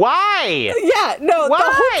 Why? Yeah, no, Why? The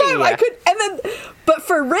whole time I could, and then, but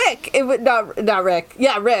for Rick, it would not Rick.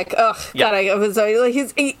 Yeah, Rick. Ugh, yeah. God, I was like,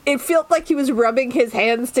 it felt like he was rubbing his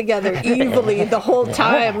hands together evilly the whole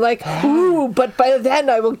time. Like, ooh, but by then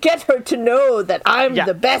I will get her to know that I'm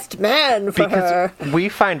the best man for her. We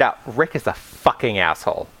find out Rick is a fucking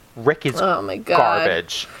asshole. Rick is oh my God.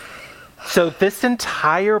 Garbage. So this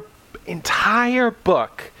entire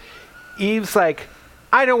book, Eve's like,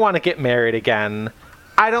 I don't want to get married again.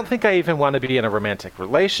 I don't think I even want to be in a romantic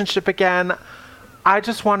relationship again. I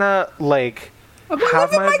just want to, like,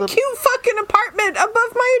 have my cute fucking apartment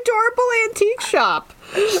above my adorable antique shop.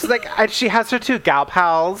 She's like, and she has her two gal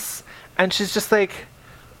pals, and she's just like,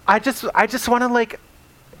 I just want to, like,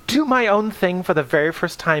 do my own thing for the very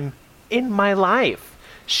first time in my life.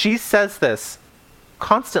 She says this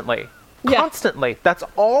constantly. Yeah. Constantly. That's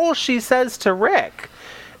all she says to Rick.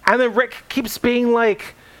 And then Rick keeps being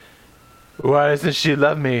like, why doesn't she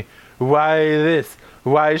love me? Why this?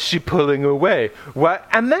 Why is she pulling away? What?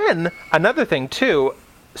 And then another thing too.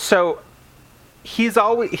 So he's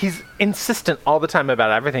insistent all the time about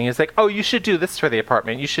everything. He's like, oh, you should do this for the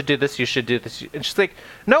apartment. You should do this. You should do this. And she's like,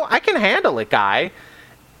 no, I can handle it, guy.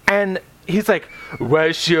 And he's like, why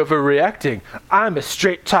is she overreacting? I'm a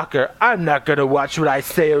straight talker. I'm not going to watch what I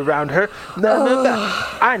say around her. No.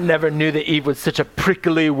 I never knew that Eve was such a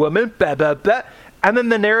prickly woman. Blah, blah, blah. And then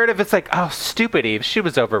the narrative is like, oh, stupid Eve. She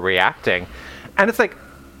was overreacting. And it's like,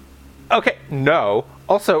 okay, no.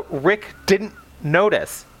 Also, Rick didn't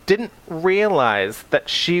realize that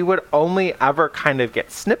she would only ever kind of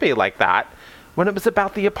get snippy like that when it was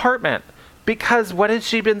about the apartment. Because what has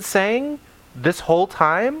she been saying this whole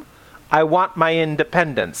time? I want my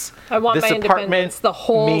independence. I want my independence the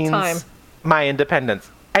whole time. My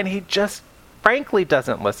independence. And he just frankly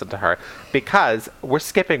doesn't listen to her because we're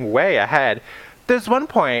skipping way ahead. There's one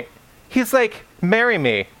point, he's like, marry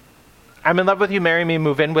me. I'm in love with you, marry me,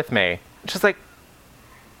 move in with me. She's like,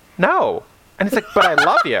 no. And he's like, but I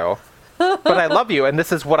love you. But I love you, and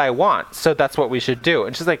this is what I want, so that's what we should do.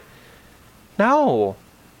 And she's like, no.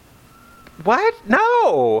 What?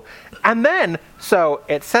 No. And then, so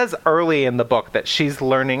it says early in the book that she's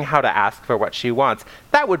learning how to ask for what she wants.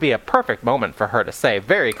 That would be a perfect moment for her to say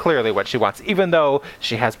very clearly what she wants, even though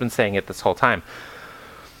she has been saying it this whole time.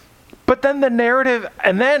 But then the narrative,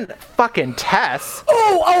 and then fucking Tess.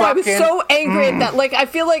 I was so angry at that. Like, I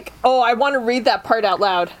feel like, I want to read that part out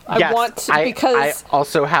loud. Yes, I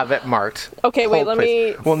also have it marked. Okay, wait, let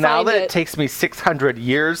me Well, now that it takes me 600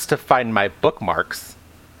 years to find my bookmarks,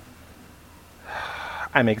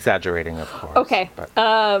 I'm exaggerating, of course. Okay.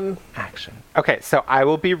 Action. Okay, so I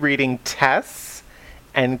will be reading Tess,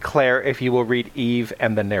 and Claire, if you will read Eve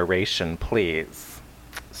and the narration, please.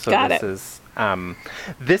 So Got it.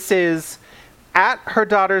 This is at her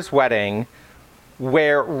daughter's wedding,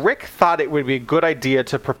 where Rick thought it would be a good idea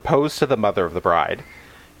to propose to the mother of the bride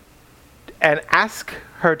and ask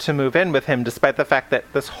her to move in with him, despite the fact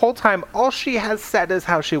that this whole time all she has said is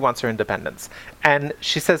how she wants her independence. And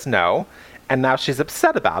she says no, and now she's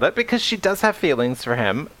upset about it because she does have feelings for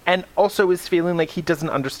him and also is feeling like he doesn't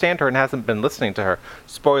understand her and hasn't been listening to her.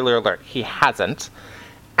 Spoiler alert, he hasn't.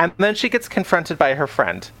 And then she gets confronted by her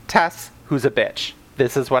friend, Tess, who's a bitch.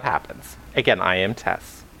 This is what happens. Again, I am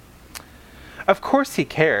Tess. Of course he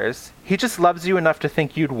cares. He just loves you enough to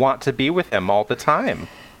think you'd want to be with him all the time.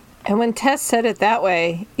 And when Tess said it that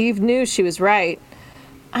way, Eve knew she was right.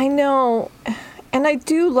 I know, and I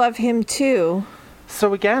do love him too.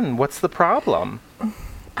 So again, what's the problem?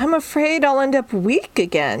 I'm afraid I'll end up weak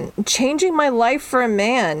again, changing my life for a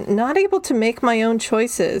man, not able to make my own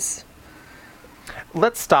choices.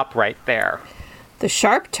 Let's stop right there. The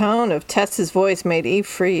sharp tone of Tess's voice made Eve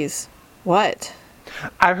freeze. What?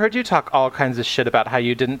 I've heard you talk all kinds of shit about how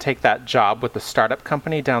you didn't take that job with the startup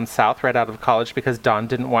company down south right out of college because Don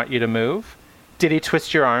didn't want you to move. Did he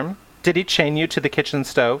twist your arm? Did he chain you to the kitchen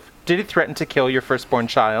stove? Did he threaten to kill your firstborn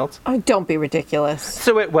child? Oh, don't be ridiculous.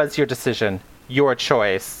 So it was your decision, your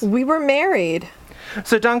choice. We were married.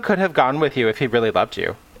 So Don could have gone with you if he really loved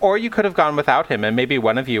you. Or you could have gone without him, and maybe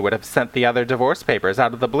one of you would have sent the other divorce papers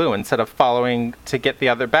out of the blue instead of following to get the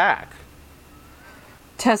other back.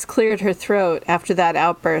 Tess cleared her throat after that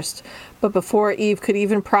outburst, but before Eve could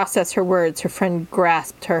even process her words, her friend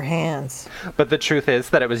grasped her hands. But the truth is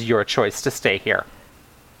that it was your choice to stay here.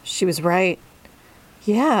 She was right.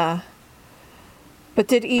 Yeah. But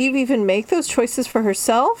did Eve even make those choices for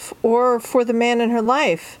herself or for the man in her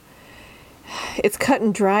life? It's cut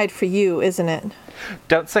and dried for you, isn't it?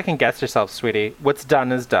 Don't second guess yourself, sweetie. What's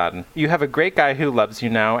done is done. You have a great guy who loves you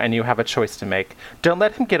now, and you have a choice to make. Don't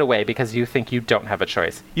let him get away because you think you don't have a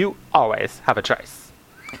choice. You always have a choice.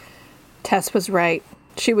 Tess was right.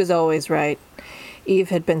 She was always right. Eve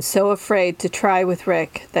had been so afraid to try with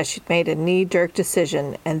Rick that she'd made a knee-jerk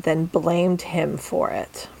decision and then blamed him for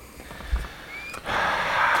it.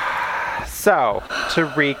 So, to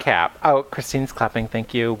recap. Oh, Christine's clapping.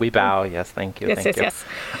 Thank you. We bow. Yes, thank you. Yes.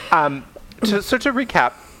 So to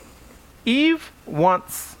recap, Eve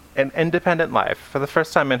wants an independent life for the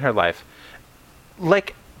first time in her life,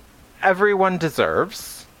 like everyone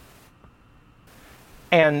deserves.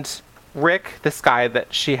 And Rick, this guy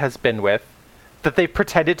that she has been with, that they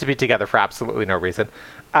pretended to be together for absolutely no reason,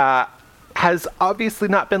 has obviously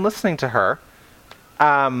not been listening to her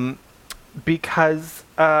because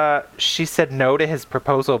she said no to his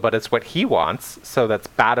proposal, but it's what he wants, so that's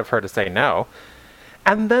bad of her to say no.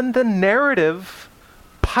 And then the narrative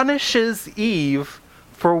punishes Eve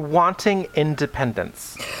for wanting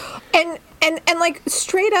independence. And like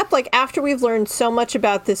straight up, like after we've learned so much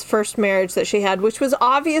about this first marriage that she had, which was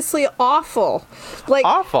obviously awful. Like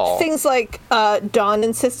awful. Things like Don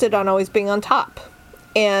insisted on always being on top.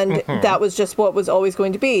 And that was just what was always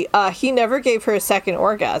going to be. He never gave her a second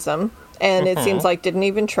orgasm. And it seems like didn't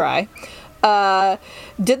even try.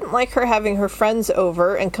 Didn't like her having her friends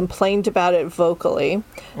over and complained about it vocally.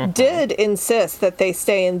 Did insist that they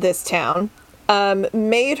stay in this town.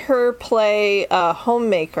 Made her play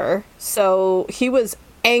homemaker. So he was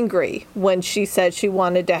angry when she said she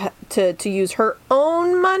wanted to use her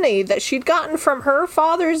own money that she'd gotten from her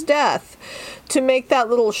father's death to make that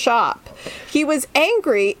little shop. He was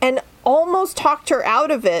angry and almost talked her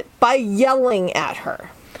out of it by yelling at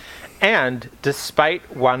her. And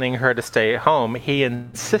despite wanting her to stay home, he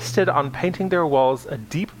insisted on painting their walls a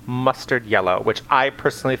deep mustard yellow, which I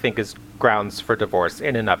personally think is grounds for divorce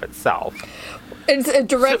in and of itself. It's a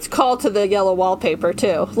direct call to the yellow wallpaper,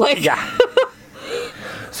 too. Like, yeah.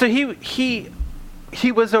 So he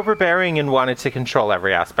was overbearing and wanted to control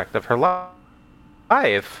every aspect of her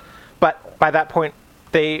life. But by that point,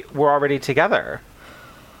 they were already together.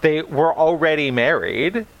 They were already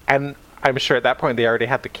married, and I'm sure at that point they already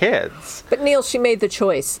had the kids. But Neil, she made the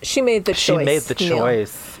choice. She made the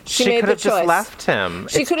choice. She could have just left him.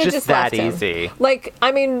 She could have just left him. That easy. Like,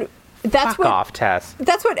 I mean, that's Fuck off, Tess.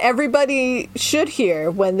 That's what everybody should hear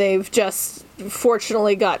when they've just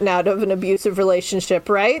fortunately gotten out of an abusive relationship,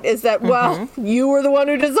 right? Is that, well, you were the one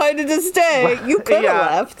who decided to stay. You could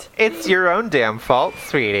have left. It's your own damn fault,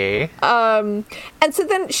 sweetie. And so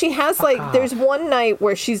then she has there's one night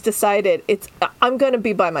where she's decided I'm going to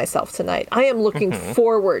be by myself tonight. I am looking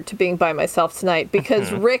forward to being by myself tonight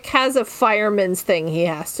because Rick has a fireman's thing he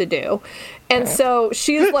has to do. And so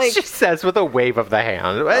she's like... She says with a wave of the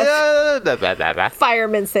hand.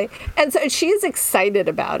 Fireman's thing. And so she is excited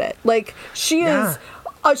about it. Like, she is...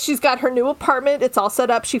 she's got her new apartment. It's all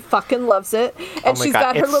set up. She fucking loves it. And she's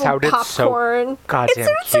got her little popcorn. So goddamn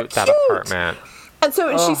cute, that apartment. And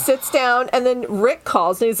so she sits down, and then Rick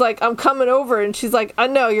calls, and he's like, I'm coming over. And she's like,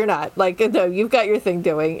 no, you're not. Like, no, you've got your thing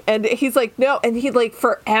doing. And he's like, no. And he, like,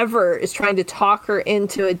 forever is trying to talk her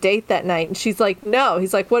into a date that night. And she's like, no.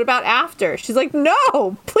 He's like, what about after? She's like,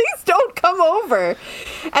 no, please don't come over.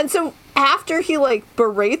 And so after he, like,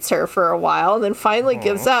 berates her for a while and then finally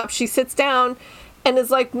gives up, she sits down and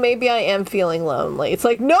is like, maybe I am feeling lonely. It's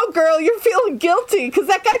like, no, girl, you're feeling guilty because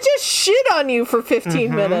that guy just shit on you for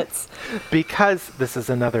 15 minutes. Because this is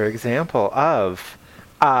another example of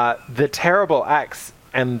the terrible ex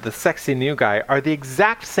and the sexy new guy are the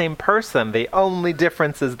exact same person. The only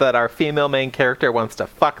difference is that our female main character wants to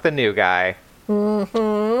fuck the new guy.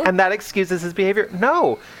 And that excuses his behavior.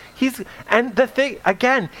 No, And the thing,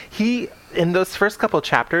 again, in those first couple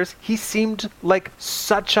chapters, he seemed like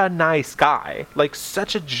such a nice guy, like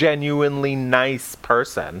such a genuinely nice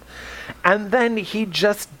person. And then he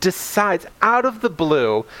just decides out of the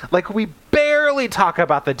blue, like we barely talk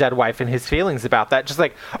about the dead wife and his feelings about that. Just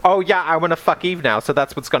like, oh yeah, I want to fuck Eve now, so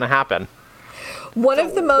that's what's going to happen. One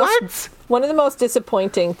of the most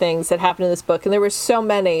disappointing things that happened in this book, and there were so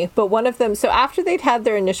many, but one of them, so after they'd had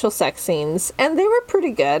their initial sex scenes, and they were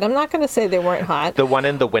pretty good. I'm not going to say they weren't hot. The one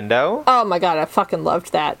in the window? Oh my God, I fucking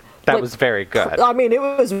loved that. That was very good. I mean, it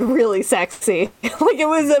was really sexy. Like, it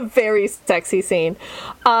was a very sexy scene.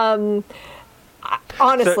 Honestly,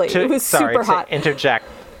 it was super hot.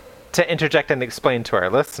 To interject and explain to our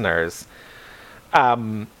listeners,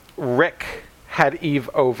 Rick had Eve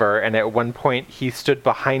over, and at one point he stood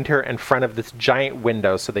behind her in front of this giant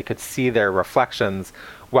window so they could see their reflections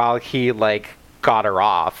while he, like, got her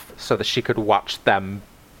off so that she could watch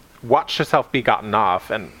herself be gotten off,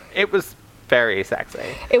 and it was very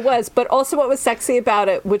sexy. It was, but also what was sexy about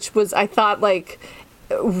it, which was, I thought, like,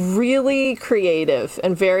 really creative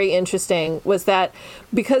and very interesting, was that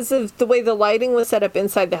because of the way the lighting was set up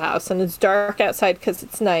inside the house and it's dark outside because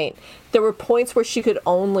it's night, there were points where she could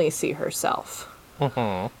only see herself.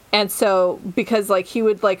 Mm-hmm. And so, because, like, he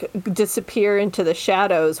would, like, disappear into the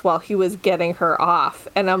shadows while he was getting her off.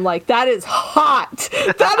 And I'm like, that is hot.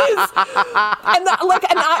 That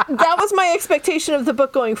was my expectation of the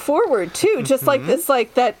book going forward, too. Just like this,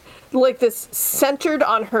 like, that, like, this centered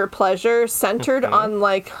on her pleasure, centered on,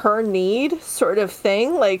 like, her need sort of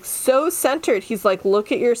thing. Like, so centered. He's like,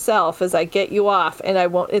 look at yourself as I get you off. And I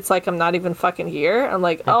won't, it's like, I'm not even fucking here. I'm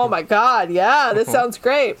like, oh my God, yeah, this sounds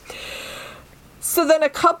great. So then a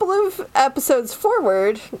couple of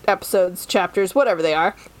chapters, whatever they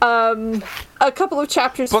are, a couple of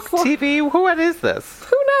chapters... Book TV? What is this?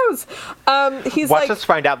 Who knows? Watch us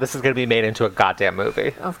find out this is going to be made into a goddamn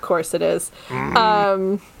movie. Of course it is.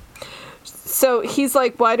 So he's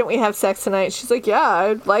like, why don't we have sex tonight? She's like, yeah,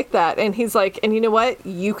 I'd like that. And he's like, and you know what?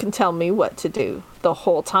 You can tell me what to do the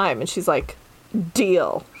whole time. And she's like,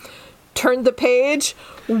 deal. Turned the page.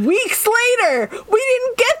 Weeks later, we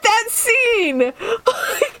didn't get that scene.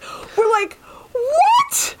 We're like,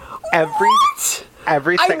 what? Every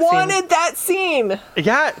sex scene. I wanted that scene.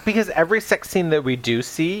 Yeah, because every sex scene that we do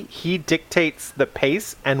see, he dictates the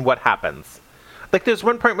pace and what happens. Like, there's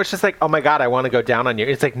one point where she's like, oh my God, I want to go down on you.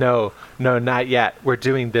 It's like, no, not yet. We're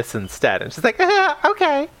doing this instead. And she's like,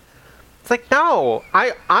 okay. It's like, no,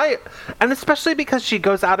 and especially because she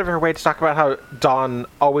goes out of her way to talk about how Dawn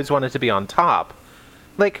always wanted to be on top.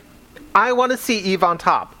 Like, I want to see Eve on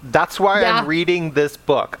top. That's why I'm reading this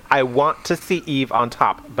book. I want to see Eve on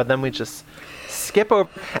top. But then we just skip over,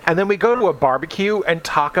 and then we go to a barbecue and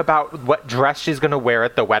talk about what dress she's going to wear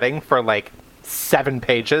at the wedding for, like, 7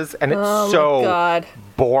 pages, and it's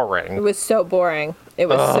boring. It was so boring. It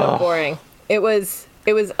was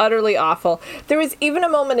utterly awful. There was even a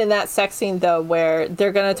moment in that sex scene, though, where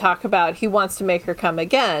they're going to talk about he wants to make her come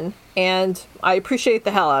again. And I appreciate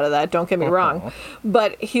the hell out of that. Don't get me wrong.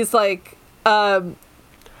 But he's like, are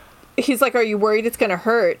you worried it's going to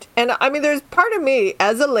hurt? And I mean, there's part of me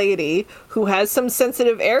as a lady who has some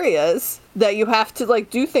sensitive areas that you have to, like,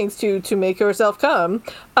 do things to make yourself come.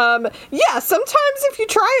 Yeah, sometimes if you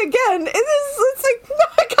try again, it's like,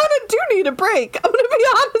 I kind of do need a break. I'm going to be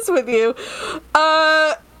honest with you.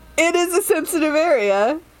 It is a sensitive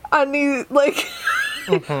area. I need, like,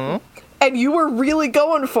 and you were really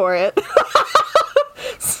going for it.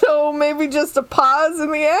 So maybe just a pause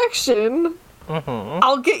in the action.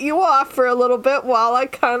 I'll get you off for a little bit while I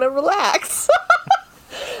kind of relax.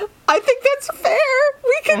 I think that's fair.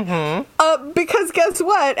 We can, because guess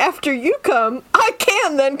what? After you come, I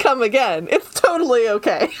can then come again. It's totally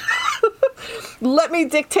okay. Let me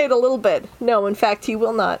dictate a little bit. No, in fact, he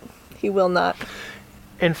will not. He will not.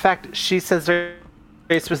 In fact, she says very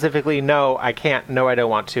specifically, no, I can't. No, I don't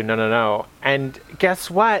want to. No. And guess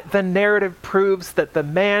what? The narrative proves that the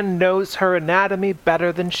man knows her anatomy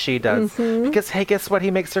better than she does. Because, hey, guess what?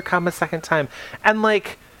 He makes her come a second time. And,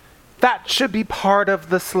 like, that should be part of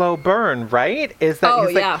the slow burn, right? Is that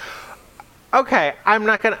he's like, okay, I'm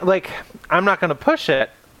not gonna push it,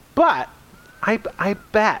 but I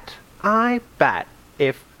bet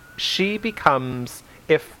if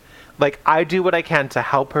I do what I can to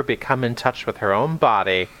help her become in touch with her own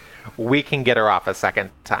body, we can get her off a second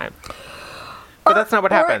time. But that's not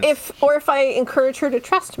what happens. Or if I encourage her to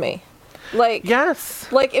trust me. Like, Yes.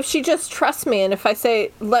 like if she just trusts me, and if I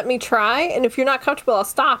say, let me try, and if you're not comfortable, I'll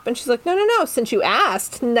stop. And she's like, no, no, no, since you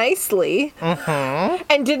asked nicely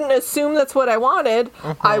and didn't assume that's what I wanted,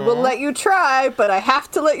 I will let you try, but I have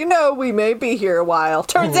to let you know we may be here a while.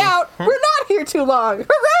 Turns out, we're not here too long.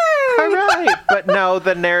 Hooray! Hooray! But no,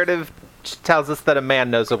 the narrative tells us that a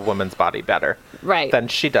man knows a woman's body better Right. than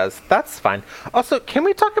she does. That's fine. Also, can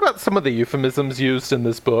we talk about some of the euphemisms used in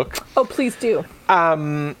this book? Oh, please do.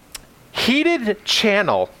 Heated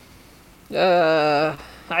channel.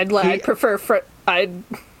 I'd prefer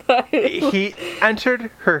He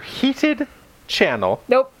entered her heated channel.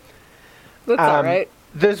 Nope. That's all right.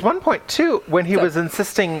 There's one point, too, when he was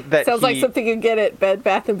insisting that Sounds like something you get at Bed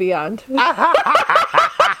Bath & Beyond.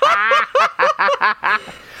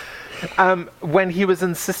 When he was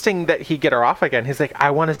insisting that he get her off again, he's like,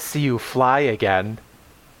 I want to see you fly again.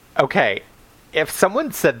 Okay, if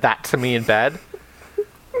someone said that to me in bed,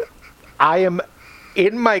 I am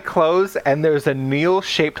in my clothes and there's a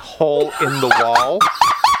Neil-shaped hole in the wall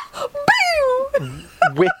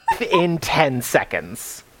within 10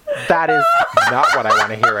 seconds. That is not what I want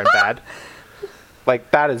to hear in bed.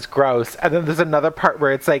 Like, that is gross. And then there's another part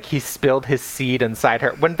where it's like he spilled his seed inside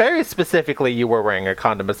her. When very specifically you were wearing a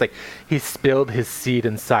condom, it's like he spilled his seed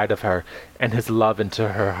inside of her and his love into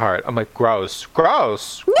her heart. I'm like, gross,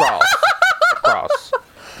 gross, gross, gross.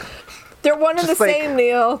 They're one and the same,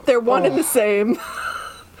 Neil. They're one and the same.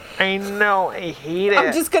 I know, I hate it.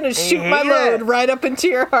 I'm just going to shoot my load right up into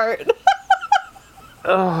your heart.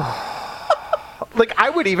 Like,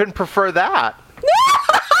 I would even prefer that.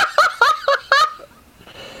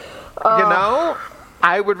 You know?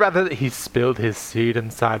 I would rather that he spilled his seed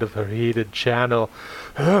inside of her heated channel.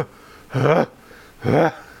 I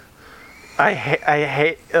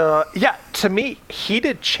hate, yeah, to me,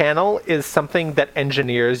 heated channel is something that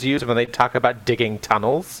engineers use when they talk about digging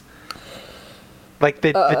tunnels. Like,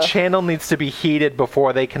 the channel needs to be heated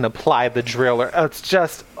before they can apply the drill. It's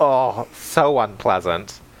just, so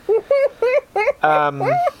unpleasant.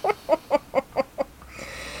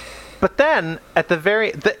 But then, at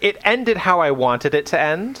the it ended how I wanted it to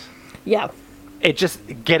end. Yeah. It just,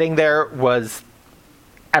 getting there was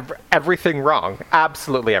everything wrong.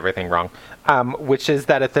 Absolutely everything wrong. Which is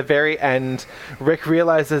that at the very end, Rick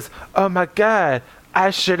realizes, oh my god, I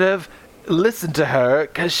should have listened to her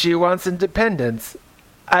because she wants independence.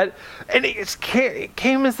 And it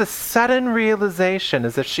came as a sudden realization,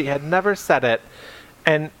 as if she had never said it.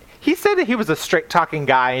 And he said that he was a straight-talking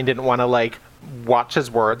guy and didn't want to, like, watch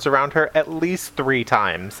his words around her at least 3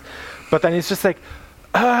 times. But then he's just like,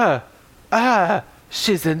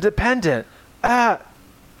 she's independent. Bitch,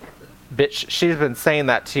 she's been saying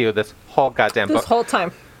that to you this whole goddamn book. This whole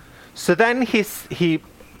time. So then he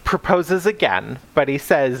proposes again, but he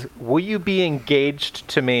says, will you be engaged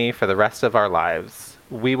to me for the rest of our lives?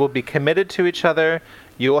 We will be committed to each other.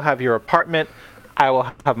 You will have your apartment. I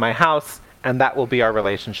will have my house. And that will be our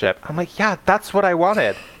relationship. I'm like, yeah, that's what I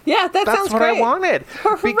wanted. Yeah, that sounds great. That's what I wanted.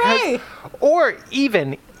 Hooray! Or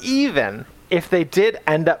even if they did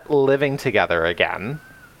end up living together again,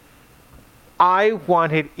 I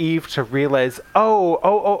wanted Eve to realize,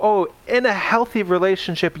 in a healthy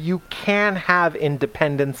relationship, you can have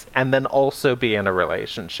independence and then also be in a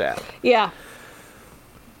relationship. Yeah.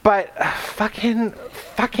 But fucking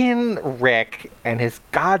Rick and his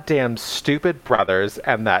goddamn stupid brothers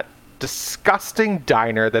and that disgusting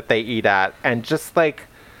diner that they eat at, and just like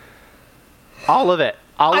all of it.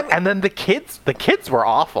 And then the kids were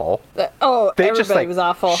awful. They everybody just like was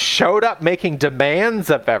awful. Showed up making demands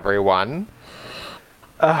of everyone.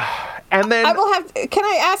 And then can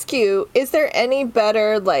I ask you, is there any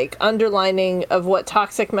better like underlining of what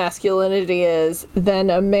toxic masculinity is than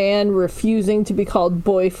a man refusing to be called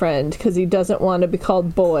boyfriend because he doesn't want to be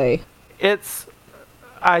called boy? It's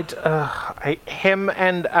him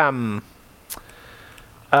and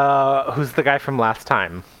who's the guy from last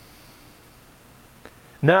time?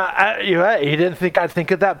 No, you didn't think I'd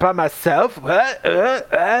think of that by myself? What?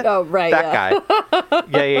 Oh, right, that guy.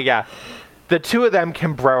 Yeah. The two of them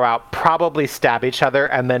can bro out, probably stab each other,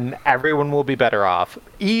 and then everyone will be better off.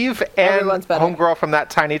 Eve and homegirl from that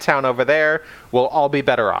tiny town over there will all be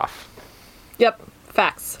better off. Yep,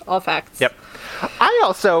 facts, all facts. Yep. I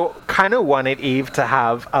also kind of wanted Eve to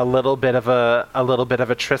have a little bit of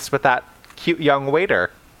a tryst with that cute young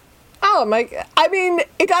waiter. Oh my! I mean,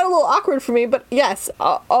 it got a little awkward for me, but yes,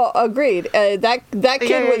 agreed. That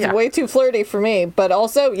kid was way too flirty for me, but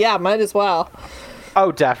also, yeah, might as well.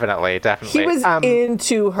 Oh, definitely. He was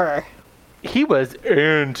into her. He was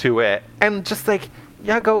into it, and just like,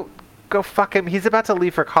 yeah, go fuck him. He's about to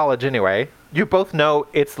leave for college anyway. You both know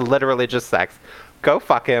it's literally just sex. go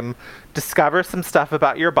fuck him, discover some stuff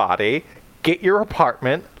about your body, get your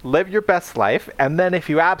apartment, live your best life, and then if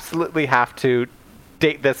you absolutely have to,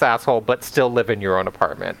 date this asshole but still live in your own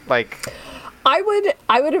apartment. Like, I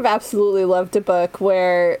would have absolutely loved a book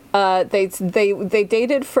where they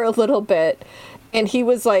dated for a little bit, and he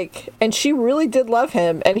was like, and she really did love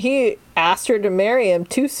him, and he asked her to marry him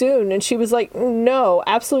too soon, and she was like, no,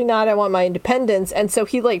 absolutely not, I want my independence. And so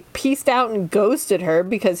he like pieced out and ghosted her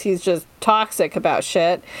because he's just toxic about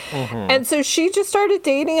shit. And so she just started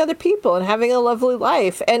dating other people and having a lovely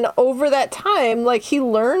life, and over that time, like, he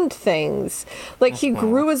learned things, like he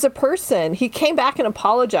grew as a person. He came back and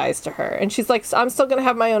apologized to her, and she's like, I'm still gonna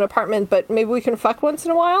have my own apartment, but maybe we can fuck once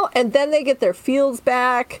in a while. And then they get their feels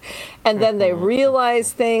back, and then they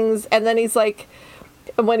realize things, and then he's like,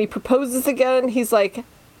 when he proposes again, he's like,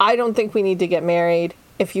 I don't think we need to get married.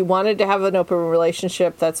 If you wanted to have an open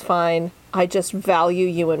relationship, that's fine. I just value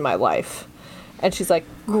you in my life. And she's like,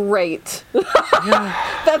 great.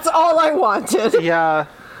 That's all I wanted. Yeah.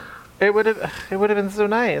 It would have been so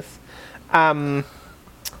nice.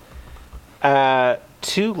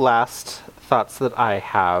 Two last thoughts that I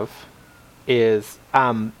have is,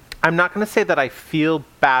 I'm not going to say that I feel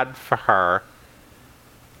bad for her,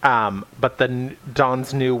 but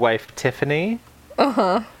Don's new wife, Tiffany,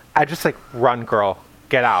 I just like, run, girl,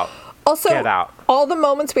 get out. Also, get out. All the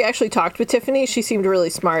moments we actually talked with Tiffany, she seemed really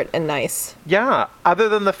smart and nice. Yeah, other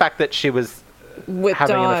than the fact that she was With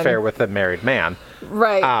having Don. an affair with a married man.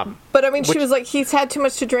 Right. But I mean, she was like, he's had too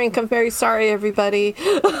much to drink. I'm very sorry, everybody.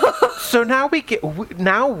 So now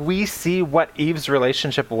we see what Eve's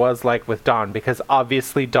relationship was like with Don, because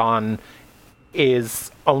obviously Don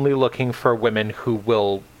is only looking for women who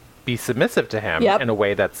will be submissive to him in a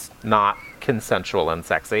way that's not consensual and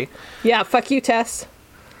sexy. Yeah, fuck you, Tess.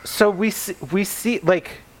 So we see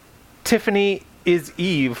like, Tiffany is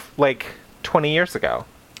Eve like 20 years ago.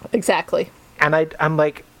 Exactly. And I'm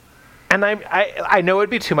like, and I know it'd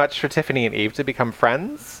be too much for Tiffany and Eve to become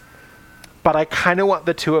friends, but I kind of want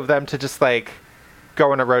the two of them to just like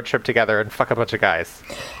go on a road trip together and fuck a bunch of guys.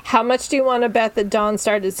 How much do you want to bet that Dawn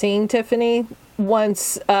started seeing Tiffany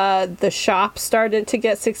once the shop started to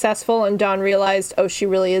get successful and Dawn realized, oh, she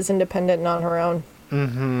really is independent and on her own?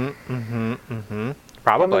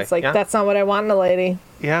 Probably. And it's like, that's not what I want in a lady.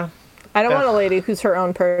 Yeah. I don't want a lady who's her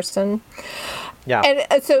own person. Yeah.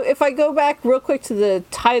 And so if I go back real quick to the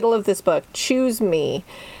title of this book, Choose Me.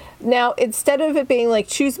 Now, instead of it being like,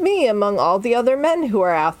 choose me among all the other men who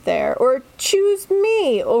are out there, or choose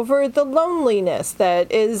me over the loneliness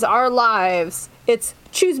that is our lives, it's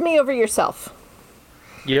choose me over yourself.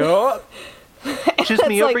 Yeah. Choose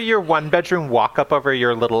me over like, your one-bedroom walk-up over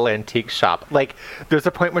your little antique shop. Like, there's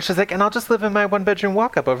a point where she's like, and I'll just live in my one-bedroom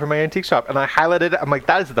walk-up over my antique shop. And I highlighted it. I'm like,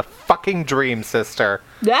 that is the fucking dream, sister.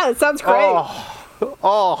 Yeah, it sounds great.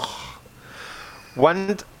 Oh.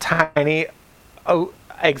 One tiny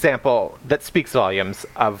example that speaks volumes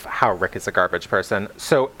of how Rick is a garbage person.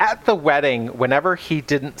 So at the wedding, whenever he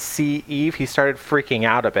didn't see Eve, he started freaking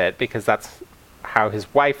out a bit, because that's how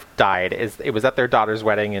his wife died. It was at their daughter's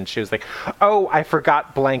wedding, and she was like, oh, I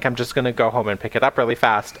forgot blank, I'm just gonna go home and pick it up really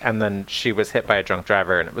fast. And then she was hit by a drunk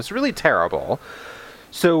driver, and it was really terrible.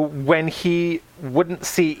 So when he wouldn't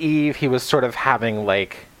see Eve, he was sort of having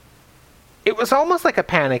like, it was almost like a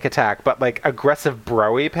panic attack, but like aggressive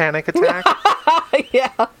bro-y panic attack.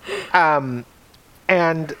 Yeah.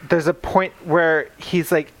 And there's a point where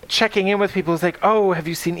he's like checking in with people. He's like, oh, have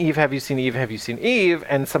you seen Eve? Have you seen Eve? Have you seen Eve?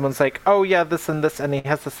 And someone's like, oh yeah, this and this. And he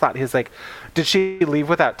has this thought. He's like, did she leave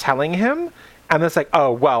without telling him? And it's like, oh,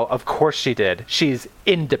 well, of course she did. She's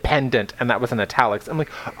independent. And that was in italics. I'm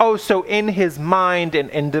like, oh, so in his mind, an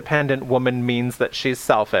independent woman means that she's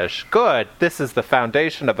selfish. Good. This is the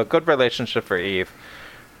foundation of a good relationship for Eve.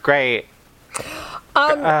 Great.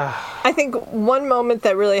 I think one moment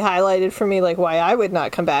that really highlighted for me, like, why I would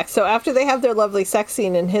not come back. So after they have their lovely sex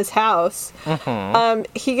scene in his house,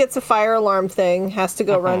 he gets a fire alarm thing, has to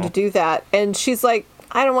go run to do that. And she's like,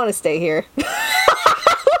 I don't want to stay here.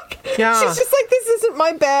 Yeah. She's just like, this isn't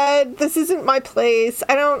my bed. This isn't my place.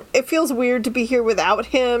 It feels weird to be here without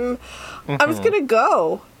him. I'm just going to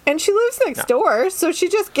go. And she lives next door, so she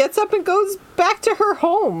just gets up and goes back to her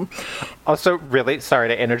home. Also, really, sorry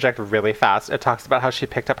to interject really fast, it talks about how she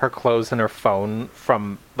picked up her clothes and her phone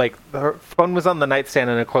from, like, her phone was on the nightstand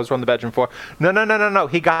and her clothes were on the bedroom floor. No.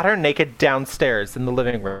 He got her naked downstairs in the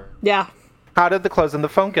living room. Yeah. How did the clothes and the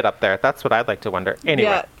phone get up there? That's what I'd like to wonder. Anyway.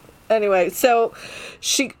 Yeah. Anyway, so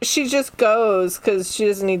she just goes because she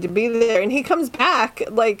doesn't need to be there, and he comes back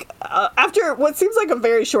like after what seems like a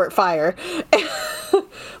very short fire, and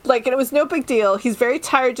it was no big deal. He's very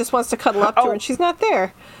tired, just wants to cuddle up to her, and she's not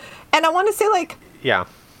there. And I want to say, like, Yeah.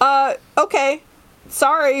 Okay.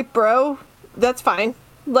 Sorry, bro. That's fine.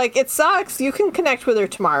 Like, it sucks. You can connect with her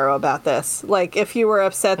tomorrow about this. Like, if you were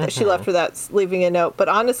upset that she left without leaving a note. But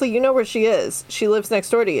honestly, you know where she is. She lives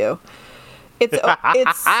next door to you. It's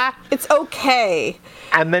okay.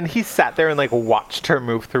 And then he sat there and, like, watched her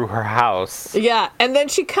move through her house. Yeah, and then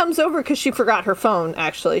she comes over because she forgot her phone,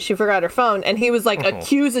 actually. She forgot her phone, and he was, like,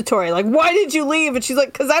 accusatory. Like, why did you leave? And she's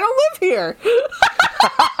like, because I don't live here.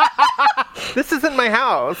 This isn't my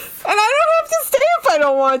house. And I don't have to stay if I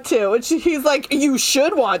don't want to. And he's like, you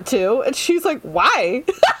should want to. And she's like, why?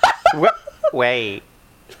 Wait.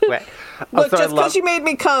 Look, just because you made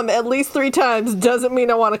me come at least 3 times doesn't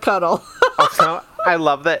mean I want to cuddle. Also, I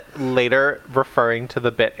love that later, referring to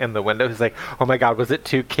the bit in the window, he's like, oh my god, was it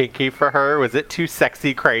too kinky for her? Was it too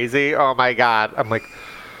sexy crazy? Oh my god. I'm like,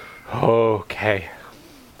 okay.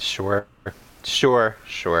 Sure.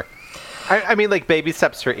 I mean, like, baby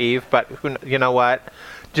steps for Eve, but you know what?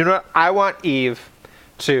 Do you know what? I want Eve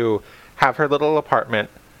to have her little apartment,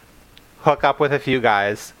 hook up with a few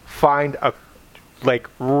guys, find a, like,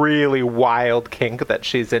 really wild kink that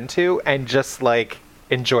she's into, and just, like,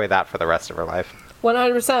 enjoy that for the rest of her life.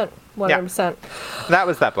 100%. 100%. Yeah. That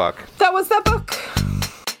was that book.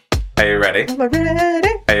 Are you ready? Am I ready?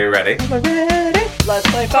 Are you ready? Am I ready? Let's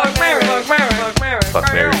play Fuck, Marry. Fuck, marry,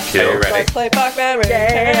 kill. Are you ready? Let's play Fuck, Marry.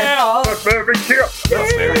 Fuck, marry, kill.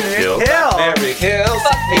 Fuck, marry, kill. Fuck, marry, kill.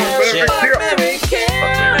 Fuck, marry, kill.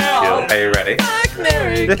 Are you ready? Fuck,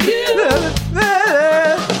 marry, kill.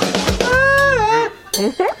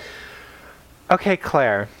 Okay,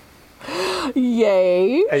 Claire.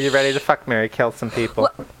 Yay. Are you ready to fuck, marry, kill some people?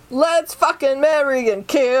 Let's fucking marry and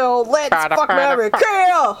kill. Let's fuck, marry,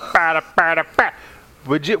 kill.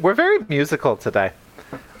 We're very musical today.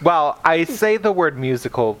 Well, I say the word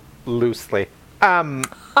musical loosely.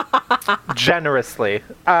 Generously.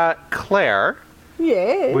 Claire.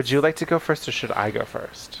 Yes. Would you like to go first or should I go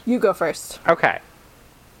first? You go first. Okay.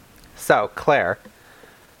 So, Claire.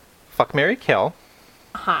 Fuck, marry, kill.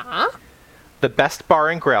 Uh-huh. The best bar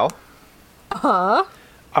and grill. Uh-huh.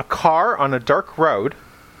 A car on a dark road.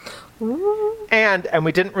 And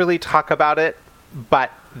we didn't really talk about it,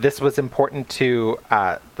 but this was important to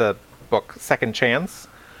the book Second Chance.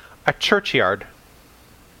 A churchyard.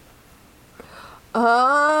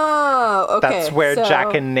 Oh, okay. That's where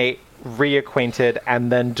Jack and Nate reacquainted,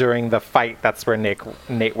 and then during the fight, that's where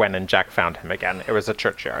Nate went and Jack found him again. It was a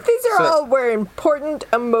churchyard. These are all where important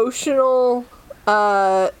emotional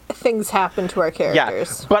things happen to our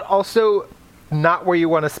characters. Yeah, but also not where you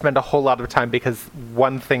want to spend a whole lot of time because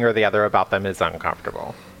one thing or the other about them is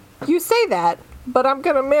uncomfortable. You say that, but I'm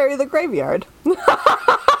going to marry the graveyard.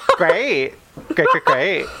 Great.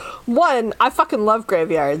 One, I fucking love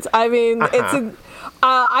graveyards. I mean,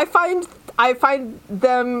 I find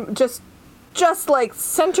them just like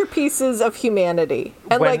centerpieces of humanity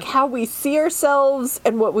and like how we see ourselves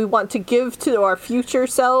and what we want to give to our future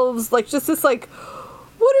selves. Like just this like,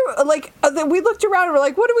 we looked around and we're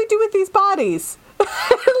like, what do we do with these bodies?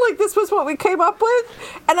 Like this was what we came up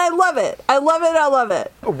with, and I love it. I love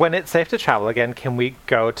it. When it's safe to travel again, can we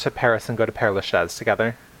go to Paris and go to Père Lachaise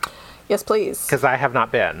together? Yes, please. Because I have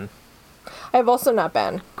not been. I have also not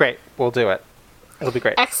been. Great, we'll do it. It'll be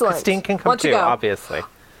great. Excellent. Christine can come too, obviously.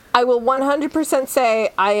 I will 100%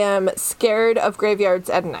 say I am scared of graveyards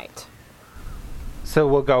at night. So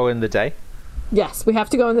we'll go in the day? Yes, we have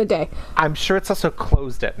to go in the day. I'm sure it's also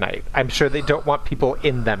closed at night. I'm sure they don't want people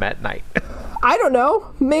in them at night. I don't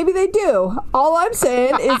know. Maybe they do. All I'm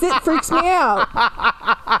saying is it freaks me out.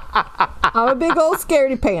 I'm a big old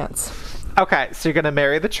scaredy pants. Okay, so you're going to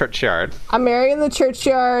marry the churchyard. I'm marrying the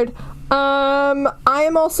churchyard. I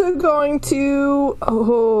am also going to...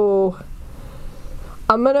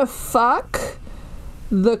 I'm going to fuck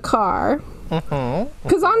the car.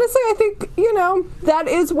 Because honestly, I think, that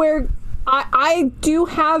is where... I do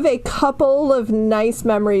have a couple of nice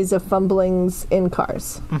memories of fumblings in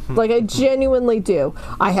cars. Like, I genuinely do.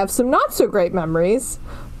 I have some not so great memories,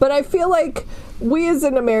 but I feel like we as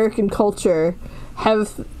an American culture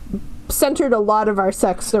have centered a lot of our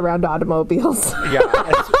sex around automobiles. Yeah,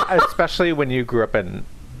 especially when you grew up in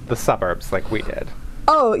the suburbs like we did.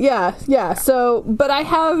 Oh, yeah. So, but I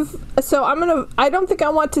don't think I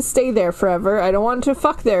want to stay there forever. I don't want to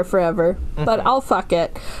fuck there forever, but I'll fuck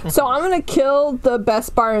it. So I'm going to kill the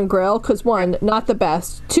best bar and grill, because one, not the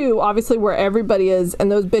best. Two, obviously where everybody is,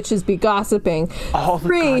 and those bitches be gossiping. All the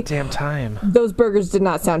Three, goddamn time. Those burgers did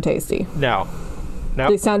not sound tasty. No.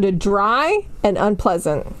 They sounded dry and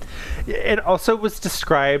unpleasant. It also was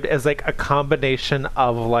described as like a combination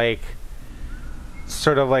of like,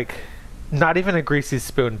 sort of like, not even a greasy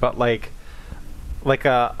spoon, but like like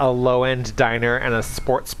a low-end diner and a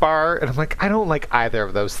sports bar, and I'm like, I don't like either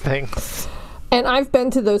of those things. And I've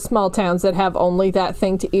been to those small towns that have only that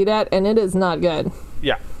thing to eat at, and it is not good.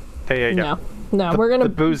 Yeah. No, we're gonna. The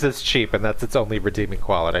booze is cheap, and that's its only redeeming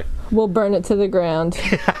quality. We'll burn it to the ground.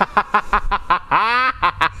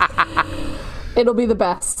 It'll be the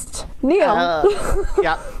best. Neil.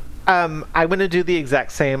 Yeah. I'm going to do the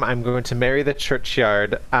exact same. I'm going to marry the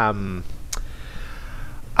churchyard.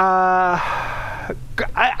 I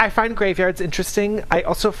find graveyards interesting. I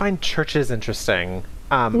also find churches interesting,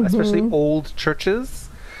 especially old churches.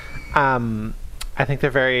 I think they're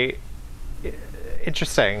very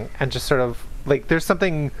interesting and just sort of like there's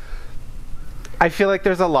something. I feel like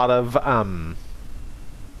there's a lot of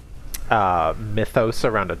mythos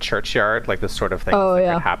around a churchyard, like the sort of things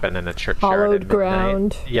that could happen in a churchyard. Hallowed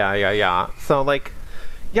ground. Yeah. So like.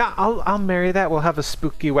 Yeah, I'll marry that. We'll have a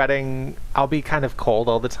spooky wedding. I'll be kind of cold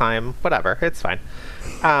all the time. Whatever, it's fine.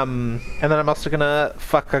 And then I'm also gonna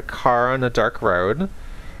fuck a car on a dark road.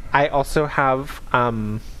 I also have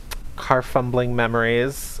car fumbling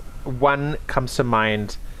memories. One comes to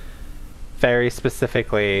mind very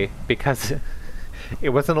specifically because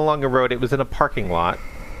it wasn't along a road, it was in a parking lot.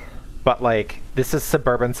 But like, this is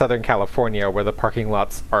suburban Southern California where the parking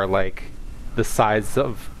lots are like the size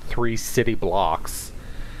of 3 city blocks.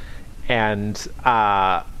 And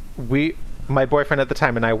my boyfriend at the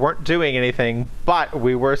time and I weren't doing anything, but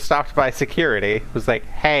we were stopped by security. It was like,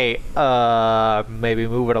 hey, maybe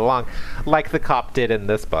move it along, like the cop did in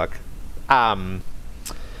this book. So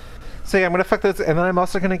yeah, I'm gonna fuck those, and then I'm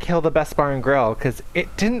also gonna kill the Best Bar and Grill because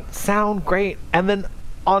it didn't sound great. And then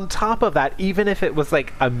on top of that, even if it was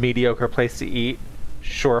like a mediocre place to eat,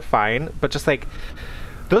 sure, fine. But just like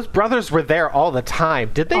those brothers were there all the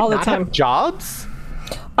time. Did they not have jobs?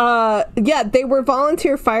 Yeah, they were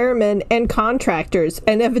volunteer firemen and contractors,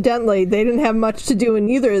 and evidently they didn't have much to do in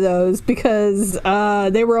either of those because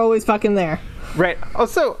they were always fucking there. Right.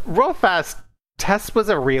 Also, real fast, Tess was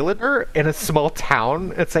a realtor in a small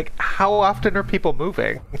town. It's like, how often are people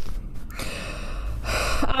moving?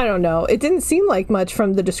 I don't know. It didn't seem like much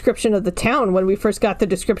from the description of the town when we first got the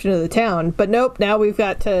description of the town, but nope, now we've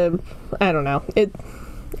got to, I don't know.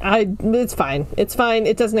 It's fine. It's fine.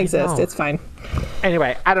 It doesn't exist. It's fine.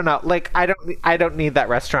 Anyway, I don't know. Like, I don't need that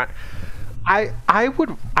restaurant. I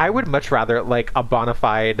would much rather like a bona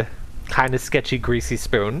fide kind of sketchy greasy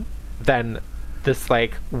spoon than this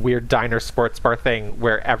like weird diner sports bar thing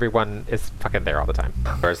where everyone is fucking there all the time.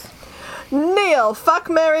 First. Neil, fuck,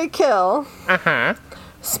 marry, kill. Uh-huh.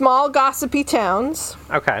 Small gossipy towns.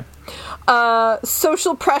 Okay.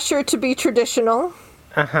 Social pressure to be traditional.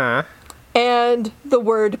 Uh-huh. And the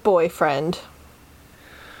word boyfriend.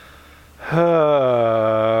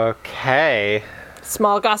 Okay.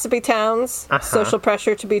 Small gossipy towns, social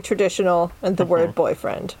pressure to be traditional, and the word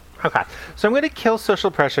boyfriend. Okay. So I'm going to kill social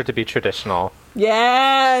pressure to be traditional.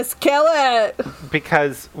 Yes, kill it!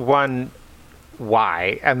 Because, one,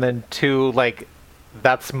 why? And then two, like,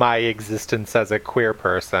 that's my existence as a queer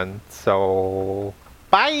person. So,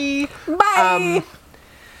 bye! Bye!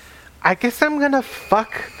 I guess I'm going to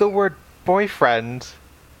fuck the word boyfriend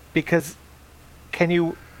because can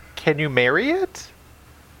you marry it?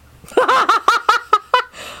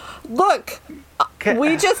 Look,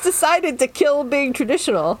 we just decided to kill being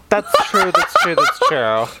traditional. That's true.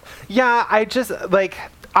 Yeah, I just like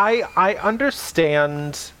I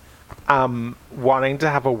understand wanting to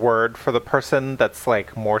have a word for the person that's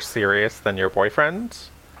like more serious than your boyfriend.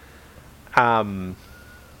 And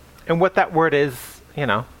what that word is, you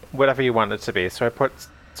know, whatever you want it to be. So I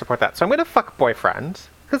support that. So I'm going to fuck boyfriend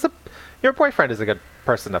because your boyfriend is a good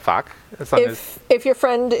person to fuck as long if your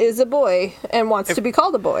friend is a boy and wants to be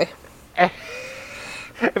called a boy.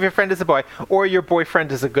 If your friend is a boy or your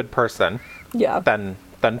boyfriend is a good person, yeah, then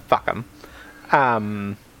fuck him.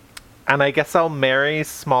 And I guess I'll marry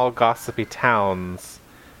small gossipy towns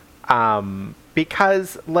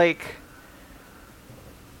because like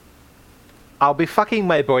I'll be fucking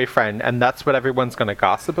my boyfriend and that's what everyone's going to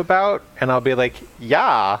gossip about. And I'll be like,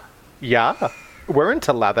 yeah, we're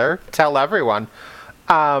into leather. Tell everyone.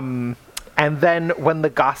 And then when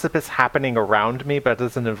the gossip is happening around me but it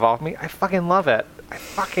doesn't involve me, I fucking love it.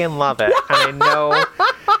 And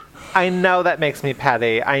I know that makes me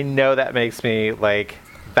petty. I know that makes me like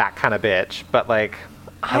that kind of bitch. But like,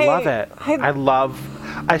 I love it. I love,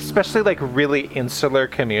 especially like really insular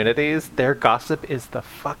communities, their gossip is the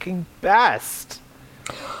fucking best.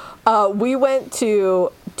 We went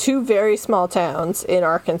to 2 very small towns in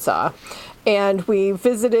Arkansas, and we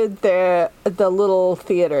visited the little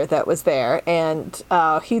theater that was there, and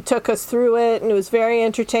he took us through it, and it was very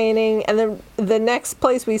entertaining. And then the next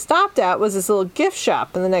place we stopped at was this little gift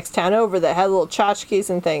shop in the next town over that had little tchotchkes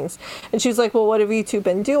and things. And she was like, well, what have you two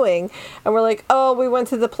been doing? And we're like, oh, we went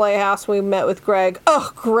to the Playhouse, we met with Greg.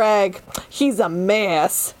 Oh, Greg, he's a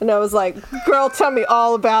mess. And I was like, girl, tell me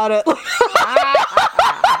all about it.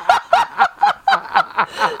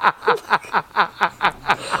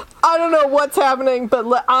 I don't know what's happening, but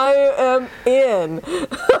I am in.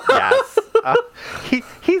 Yes.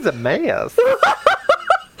 He's a mess.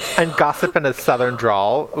 And gossip in a southern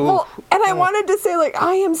drawl. Ooh. Well, and I wanted to say, like,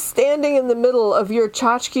 I am standing in the middle of your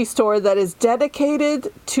tchotchke store that is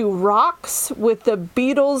dedicated to rocks with the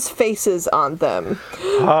Beatles' faces on them.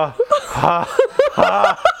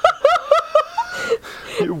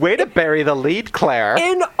 Way to bury the lead, Claire.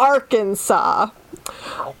 In Arkansas.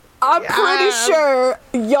 I'm pretty sure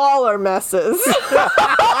y'all are messes.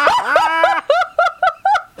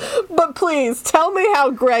 But please, tell me how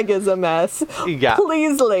Greg is a mess. Yeah.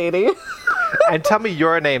 Please, lady. And tell me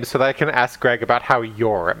your name so that I can ask Greg about how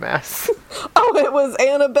you're a mess. Oh, it was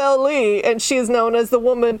Annabelle Lee, and she is known as the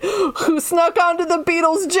woman who snuck onto the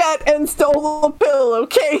Beatles' jet and stole a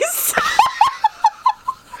pillowcase.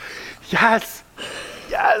 Yes.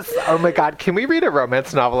 Yes. Oh my God. Can we read a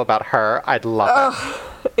romance novel about her? I'd love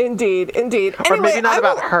it. Indeed. Anyway, or maybe not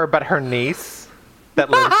about her, but her niece that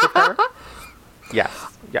lives with her. Yes.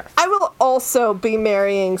 I will also be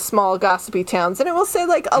marrying small gossipy towns, and I will say,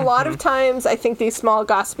 like, a lot of times I think these small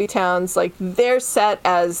gossipy towns, like, they're set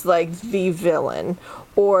as, like, the villain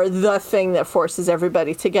or the thing that forces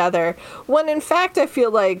everybody together, when in fact I feel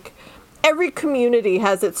like every community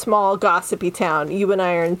has its small gossipy town. You and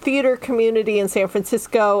I are in theater community in San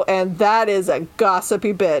Francisco, and that is a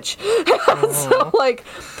gossipy bitch. So, like,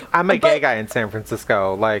 I'm a gay guy in San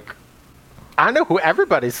Francisco. Like, I know who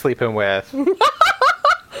everybody's sleeping with.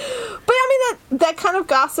 But I mean, that kind of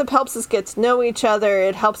gossip helps us get to know each other.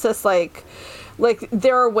 It helps us, like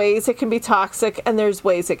there are ways it can be toxic, and there's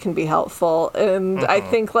ways it can be helpful. And I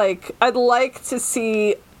think, like, I'd like to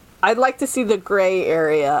see the gray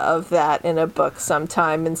area of that in a book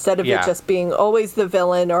sometime, instead of it just being always the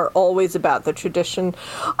villain or always about the tradition.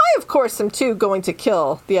 I, of course, am too going to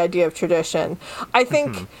kill the idea of tradition. I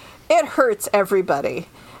think it hurts everybody.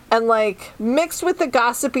 And, like, mixed with the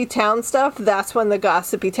gossipy town stuff, that's when the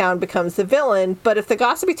gossipy town becomes the villain. But if the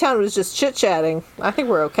gossipy town was just chit-chatting, I think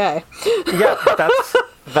we're okay. Yeah,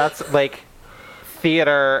 that's like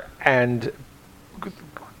theater and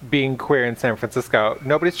being queer in San Francisco.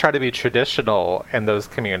 Nobody's trying to be traditional in those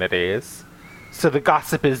communities. So the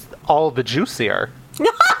gossip is all the juicier.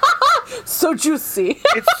 So juicy.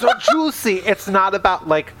 It's so juicy. It's not about,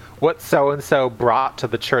 like, what so-and-so brought to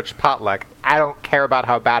the church potluck. I don't care about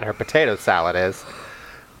how bad her potato salad is.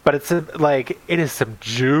 But it's, like, it is some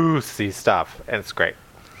juicy stuff, and it's great.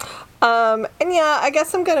 And yeah, I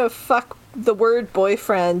guess I'm gonna fuck the word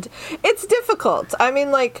boyfriend. It's difficult. I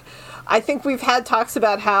mean, like, I think we've had talks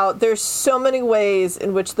about how there's so many ways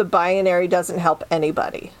in which the binary doesn't help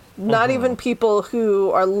anybody. Not even people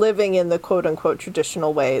who are living in the quote-unquote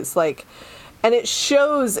traditional ways. Like, and it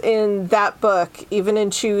shows in that book, even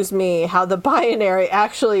in Choose Me, how the binary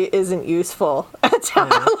actually isn't useful.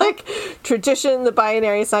 Like, tradition, the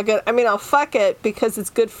binary is not good. I mean, I'll fuck it because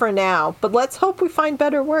it's good for now, but let's hope we find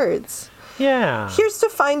better words. Yeah. Here's to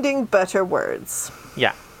finding better words.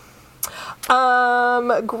 Yeah.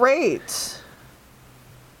 Great.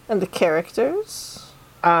 And the characters?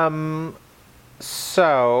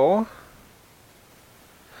 So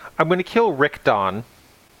I'm going to kill Rick Dawn.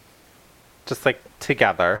 Just, like,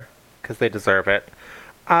 together, because they deserve it.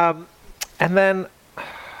 And then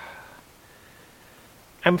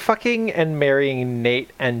I'm fucking and marrying Nate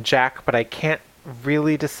and Jack, but I can't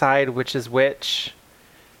really decide which is which.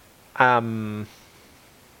 I mean,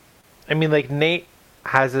 like, Nate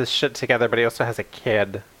has his shit together, but he also has a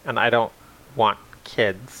kid, and I don't want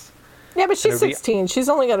kids. Yeah, but she's 16. She's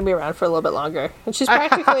only going to be around for a little bit longer. And she's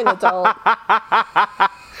practically an adult.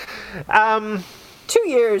 2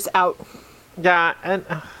 years out. Yeah, and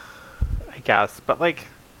I guess, but, like,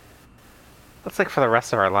 that's, like, for the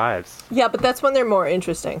rest of our lives. Yeah, but that's when they're more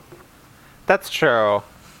interesting. That's true.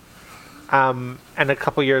 In a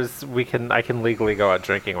couple years, I can legally go out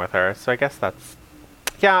drinking with her, so I guess that's...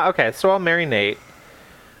 Yeah, okay, so I'll marry Nate.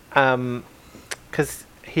 Because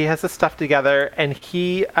he has his stuff together, and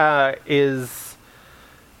he is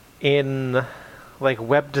in, like,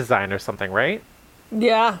 web design or something, right?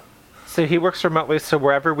 Yeah. So he works remotely, so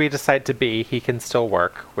wherever we decide to be, he can still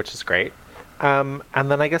work, which is great. And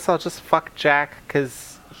then I guess I'll just fuck Jack,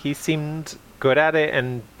 because he seemed good at it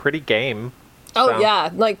and pretty game. Oh, So, yeah.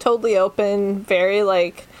 Like, totally open, very,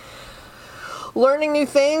 like, learning new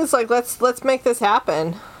things. Like, let's make this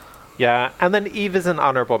happen. Yeah, and then Eve is an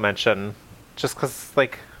honorable mention, just because,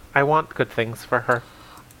 like, I want good things for her.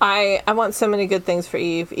 I want so many good things for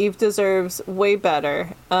Eve. Eve deserves way better.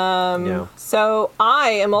 Yeah. So I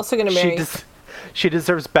am also going to marry... She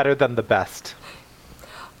deserves better than the best.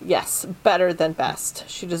 Yes, better than best.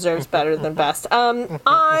 She deserves better than best.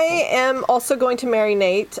 I am also going to marry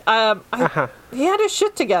Nate. He had his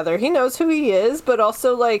shit together. He knows who he is, but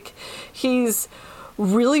also, like, he's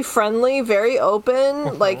really friendly, very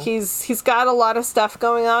open. Like, he's got a lot of stuff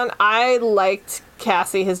going on. I liked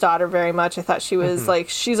Cassie, his daughter, very much. I thought she was, like,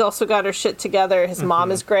 she's also got her shit together. His mom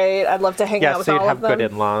is great. I'd love to hang out with so all you'd of have them.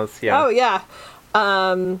 good in-laws, yeah. Oh, yeah.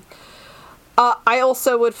 I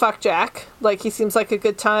also would fuck Jack. Like, he seems like a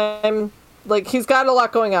good time. Like, he's got a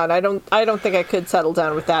lot going on. I don't think I could settle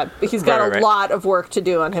down with that. He's got a lot of work to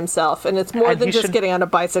do on himself, and it's more than just getting on a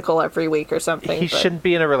bicycle every week or something. He shouldn't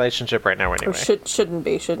be in a relationship right now anyway. Shouldn't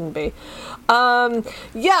be.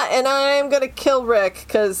 Yeah, and I'm gonna kill Rick,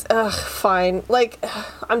 because, fine. Like,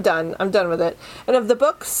 I'm done with it. And of the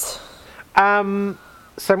books? So I'm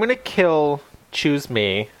gonna kill Choose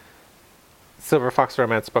Me, Silver Fox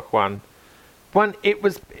Romance Book 1.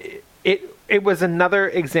 It was another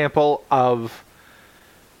example of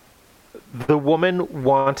the woman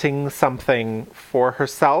wanting something for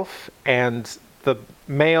herself and the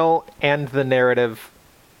male and the narrative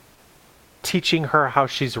teaching her how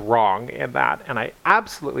she's wrong in that. And I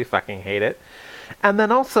absolutely fucking hate it. And then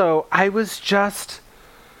also, I was just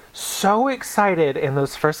so excited in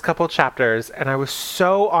those first couple chapters, and I was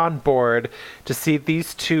so on board to see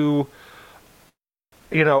these two,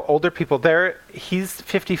 older people there. He's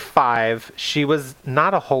 55. She was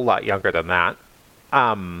not a whole lot younger than that.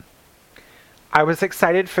 I was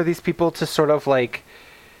excited for these people to sort of, like,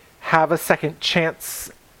 have a second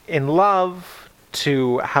chance in love,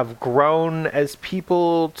 to have grown as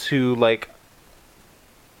people, to, like,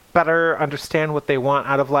 better understand what they want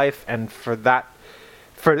out of life, and for that,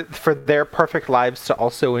 for their perfect lives to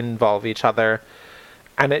also involve each other.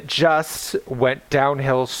 And it just went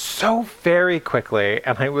downhill so very quickly,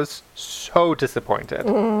 and I was so disappointed.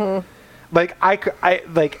 Mm-hmm. Like, I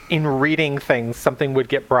like, in reading things, something would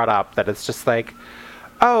get brought up that it's just like,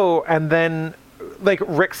 oh, and then, like,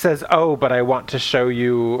 Rick says, oh, but I want to show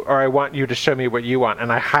you, or I want you to show me what you want,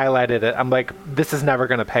 and I highlighted it. I'm like, this is never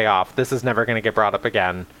going to pay off. This is never going to get brought up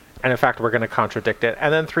again. And in fact, we're going to contradict it.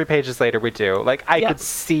 And then 3 pages later, we do. Like, I could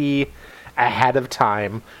see ahead of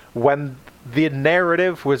time when the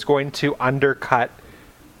narrative was going to undercut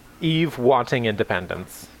Eve wanting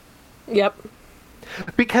independence. Yep.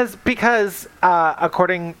 Because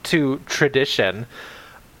according to tradition,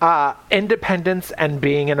 independence and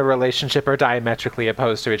being in a relationship are diametrically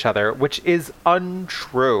opposed to each other, which is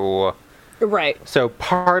untrue. Right. So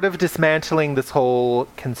part of dismantling this whole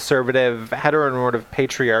conservative, heteronormative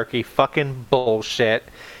patriarchy fucking bullshit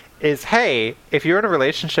is, hey, if you're in a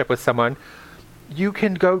relationship with someone, you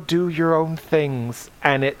can go do your own things,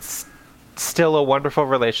 and it's still a wonderful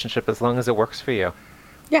relationship as long as it works for you.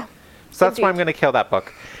 Yeah. So that's why I'm going to kill that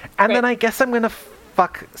book. And then I guess I'm going to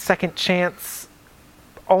fuck Second Chance,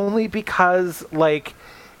 only because, like,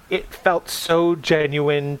 it felt so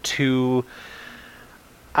genuine to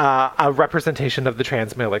a representation of the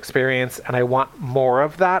trans male experience, and I want more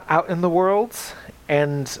of that out in the world.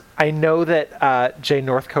 And I know that Jay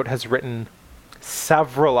Northcote has written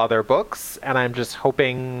several other books, and I'm just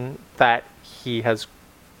hoping that he has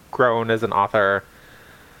grown as an author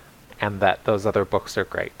and that those other books are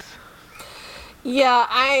great. Yeah,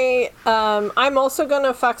 I'm also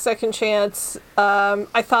gonna fuck Second Chance.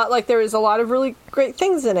 I thought, like, there was a lot of really great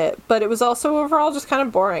things in it, but it was also overall just kind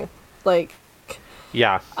of boring. Like,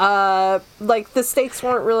 yeah. Like, the stakes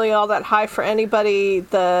weren't really all that high for anybody.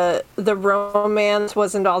 The romance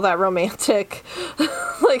wasn't all that romantic.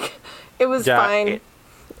 Like, it was fine.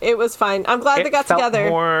 It was fine. I'm glad they got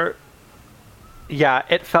together.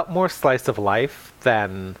 It felt more slice of life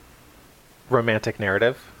than romantic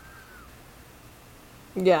narrative.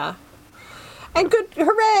 Yeah. And good,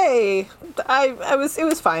 hooray! It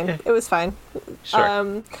was fine. Yeah. It was fine.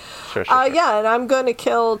 Sure. Sure. Yeah, and I'm going to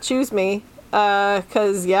kill Choose Me,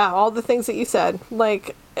 because, all the things that you said,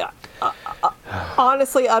 like,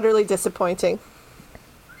 honestly, utterly disappointing.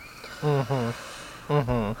 Mm-hmm.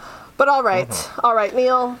 Mm-hmm. But all right.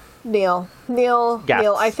 Neil, Yes.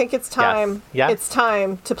 Neil, I think it's time. Yes. It's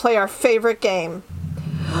time to play our favorite game.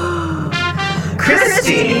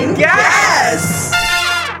 Christine, yes!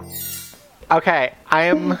 Okay,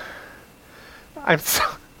 I'm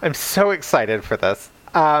so excited for this.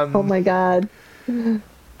 Oh my god.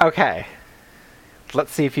 Okay.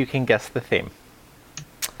 Let's see if you can guess the theme.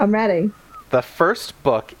 I'm ready. The first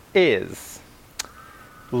book is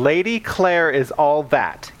Lady Claire is All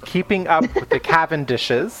That, Keeping Up with the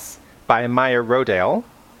Cavendishes by Maya Rodale.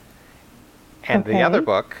 And the Okay. other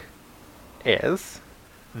book is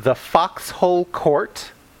The Foxhole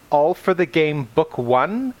Court, All for the Game Book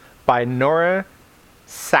 1 by Nora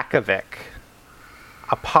Sakovic.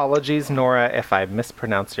 Apologies, Nora, if I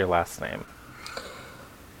mispronounce your last name.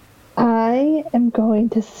 I am going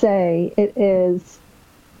to say it is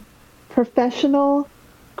professional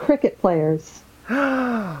cricket players.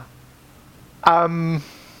 No,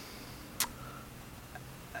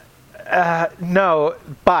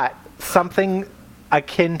 but something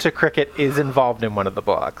akin to cricket is involved in one of the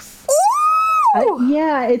books.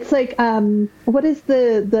 Yeah, it's like what is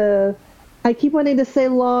the I keep wanting to say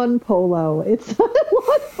lawn polo. It's not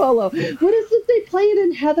lawn polo. What is it they play it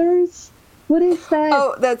in Heathers? What is that?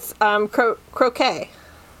 Oh, that's croquet.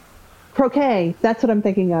 Croquet. That's what I'm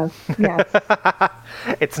thinking of. Yes.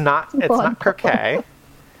 It's not croquet.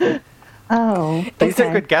 Oh. These okay.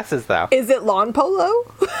 are good guesses, though. Is it lawn polo?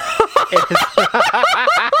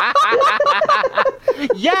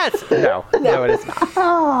 Yes! No, it is not.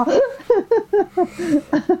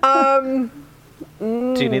 Oh.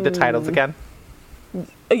 Do you need the titles again?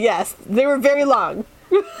 Yes, they were very long.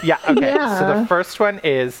 Yeah, okay. Yeah. So the first one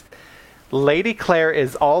is Lady Claire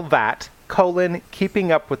is All That,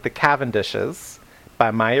 Keeping Up with the Cavendishes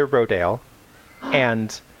by Maya Rodale,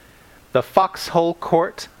 and The Foxhole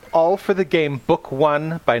Court, All for the Game Book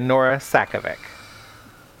 1 by Nora Sakovic.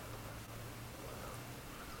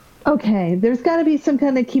 Okay, there's got to be some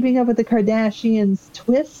kind of keeping up with the Kardashians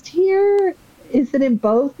twist here. Is it in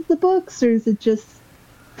both of the books, or is it just...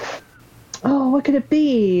 Oh, what could it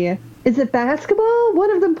be? Is it basketball? One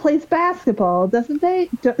of them plays basketball, doesn't they?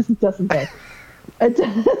 Doesn't they?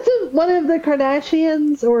 Doesn't one of the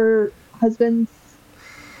Kardashians or husbands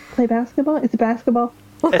play basketball? Is it basketball?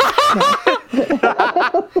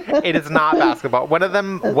 It is not basketball. One of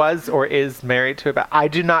them was or is married to I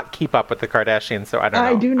do not keep up with the Kardashians, so I don't know.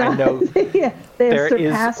 I do not. I know Yeah, they have there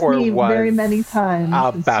is surpassed or me was very many times.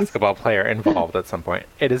 a It's basketball player involved at some point.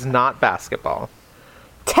 It is not basketball.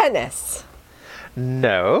 Tennis.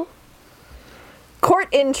 No. Court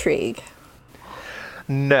intrigue.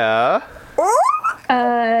 No.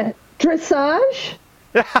 Dressage?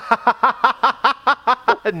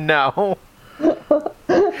 No.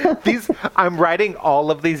 I'm writing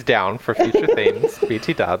all of these down for future things.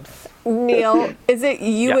 BT dubs. Neil, is it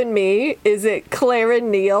you Yeah. and me? Is it Claire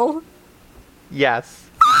and Neil? Yes.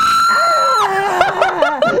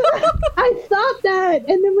 I thought that,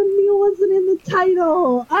 and then when Neil wasn't in the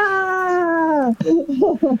title.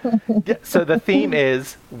 Yeah, so the theme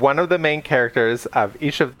is one of the main characters of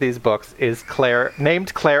each of these books is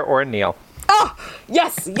named Claire or Neil. Oh,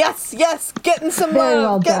 yes. Getting some Very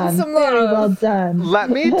well love. Getting done. some Very well love. done. Let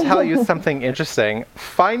me tell you something interesting.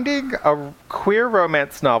 Finding a queer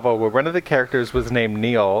romance novel where one of the characters was named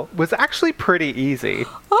Neil was actually pretty easy.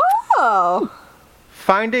 Oh.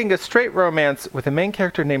 Finding a straight romance with a main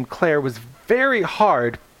character named Claire was very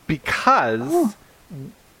hard because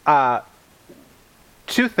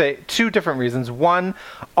two different reasons. One,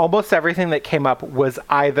 almost everything that came up was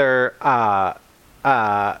either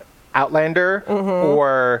Outlander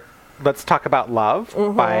or Let's Talk About Love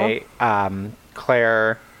by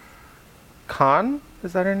Claire Kahn.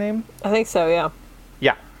 Is that her name? I think so, yeah.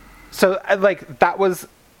 Yeah. So, that was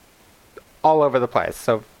all over the place.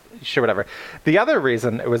 So, sure, whatever. The other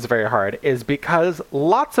reason it was very hard is because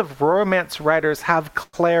lots of romance writers have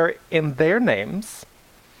Claire in their names.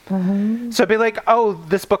 So it'd be like, oh,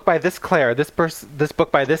 this book by this Claire, this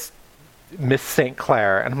book by this Miss St.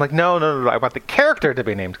 Clair. And I'm like, no, I want the character to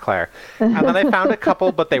be named Claire. And then I found a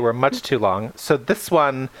couple, but they were much too long. So this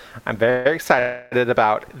one, I'm very excited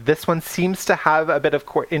about. This one seems to have a bit of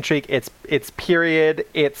court intrigue. It's period.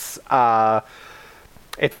 It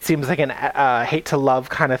seems like an hate to love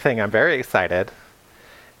kind of thing. I'm very excited.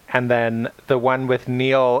 And then the one with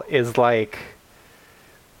Neil is like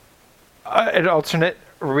an alternate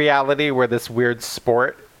reality where this weird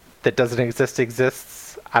sport that doesn't exist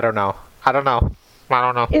exists. I don't know.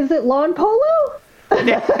 Is it lawn polo?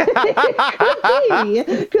 It could be,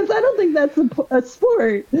 because I don't think that's a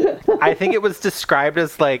sport. I think it was described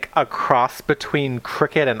as like a cross between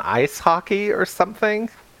cricket and ice hockey or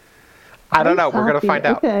something. I don't know. We're going to find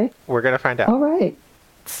out. Okay. We're going to find out. All right.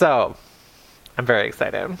 So, I'm very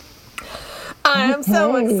excited. I'm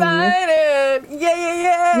so Okay. excited. Yay.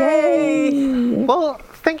 Yay. Well,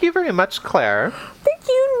 thank you very much, Claire. Thank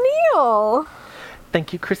you, Neil.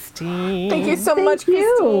 Thank you, Christine. Thank you so much, you.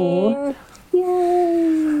 Christine.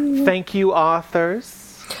 Yay! Thank you,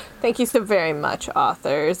 authors. Thank you so very much,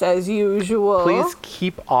 authors, as usual. Please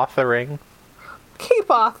keep authoring. Keep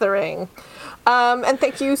authoring. And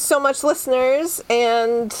thank you so much, listeners.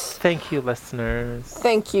 And Thank you, listeners.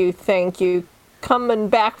 thank you. Coming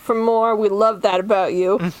back for more. We love that about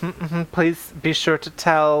you. Please be sure to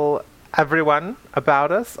tell everyone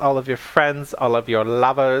about us, all of your friends, all of your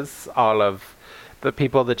lovers, all of the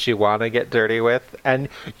people that you want to get dirty with, and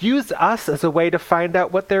use us as a way to find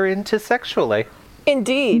out what they're into sexually.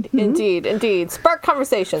 Indeed. Spark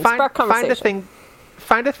conversation.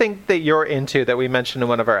 Find a thing that you're into that we mentioned in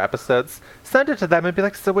one of our episodes. Send it to them and be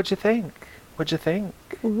like, so what'd you think?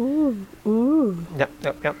 Ooh.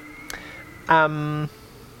 Yep. And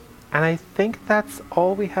I think that's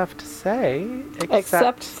all we have to say.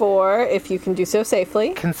 Except for, if you can do so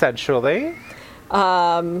safely, consensually.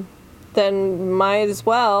 then might as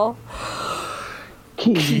well.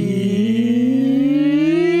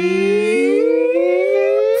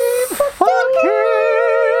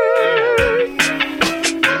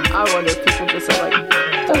 I wonder if people just are like...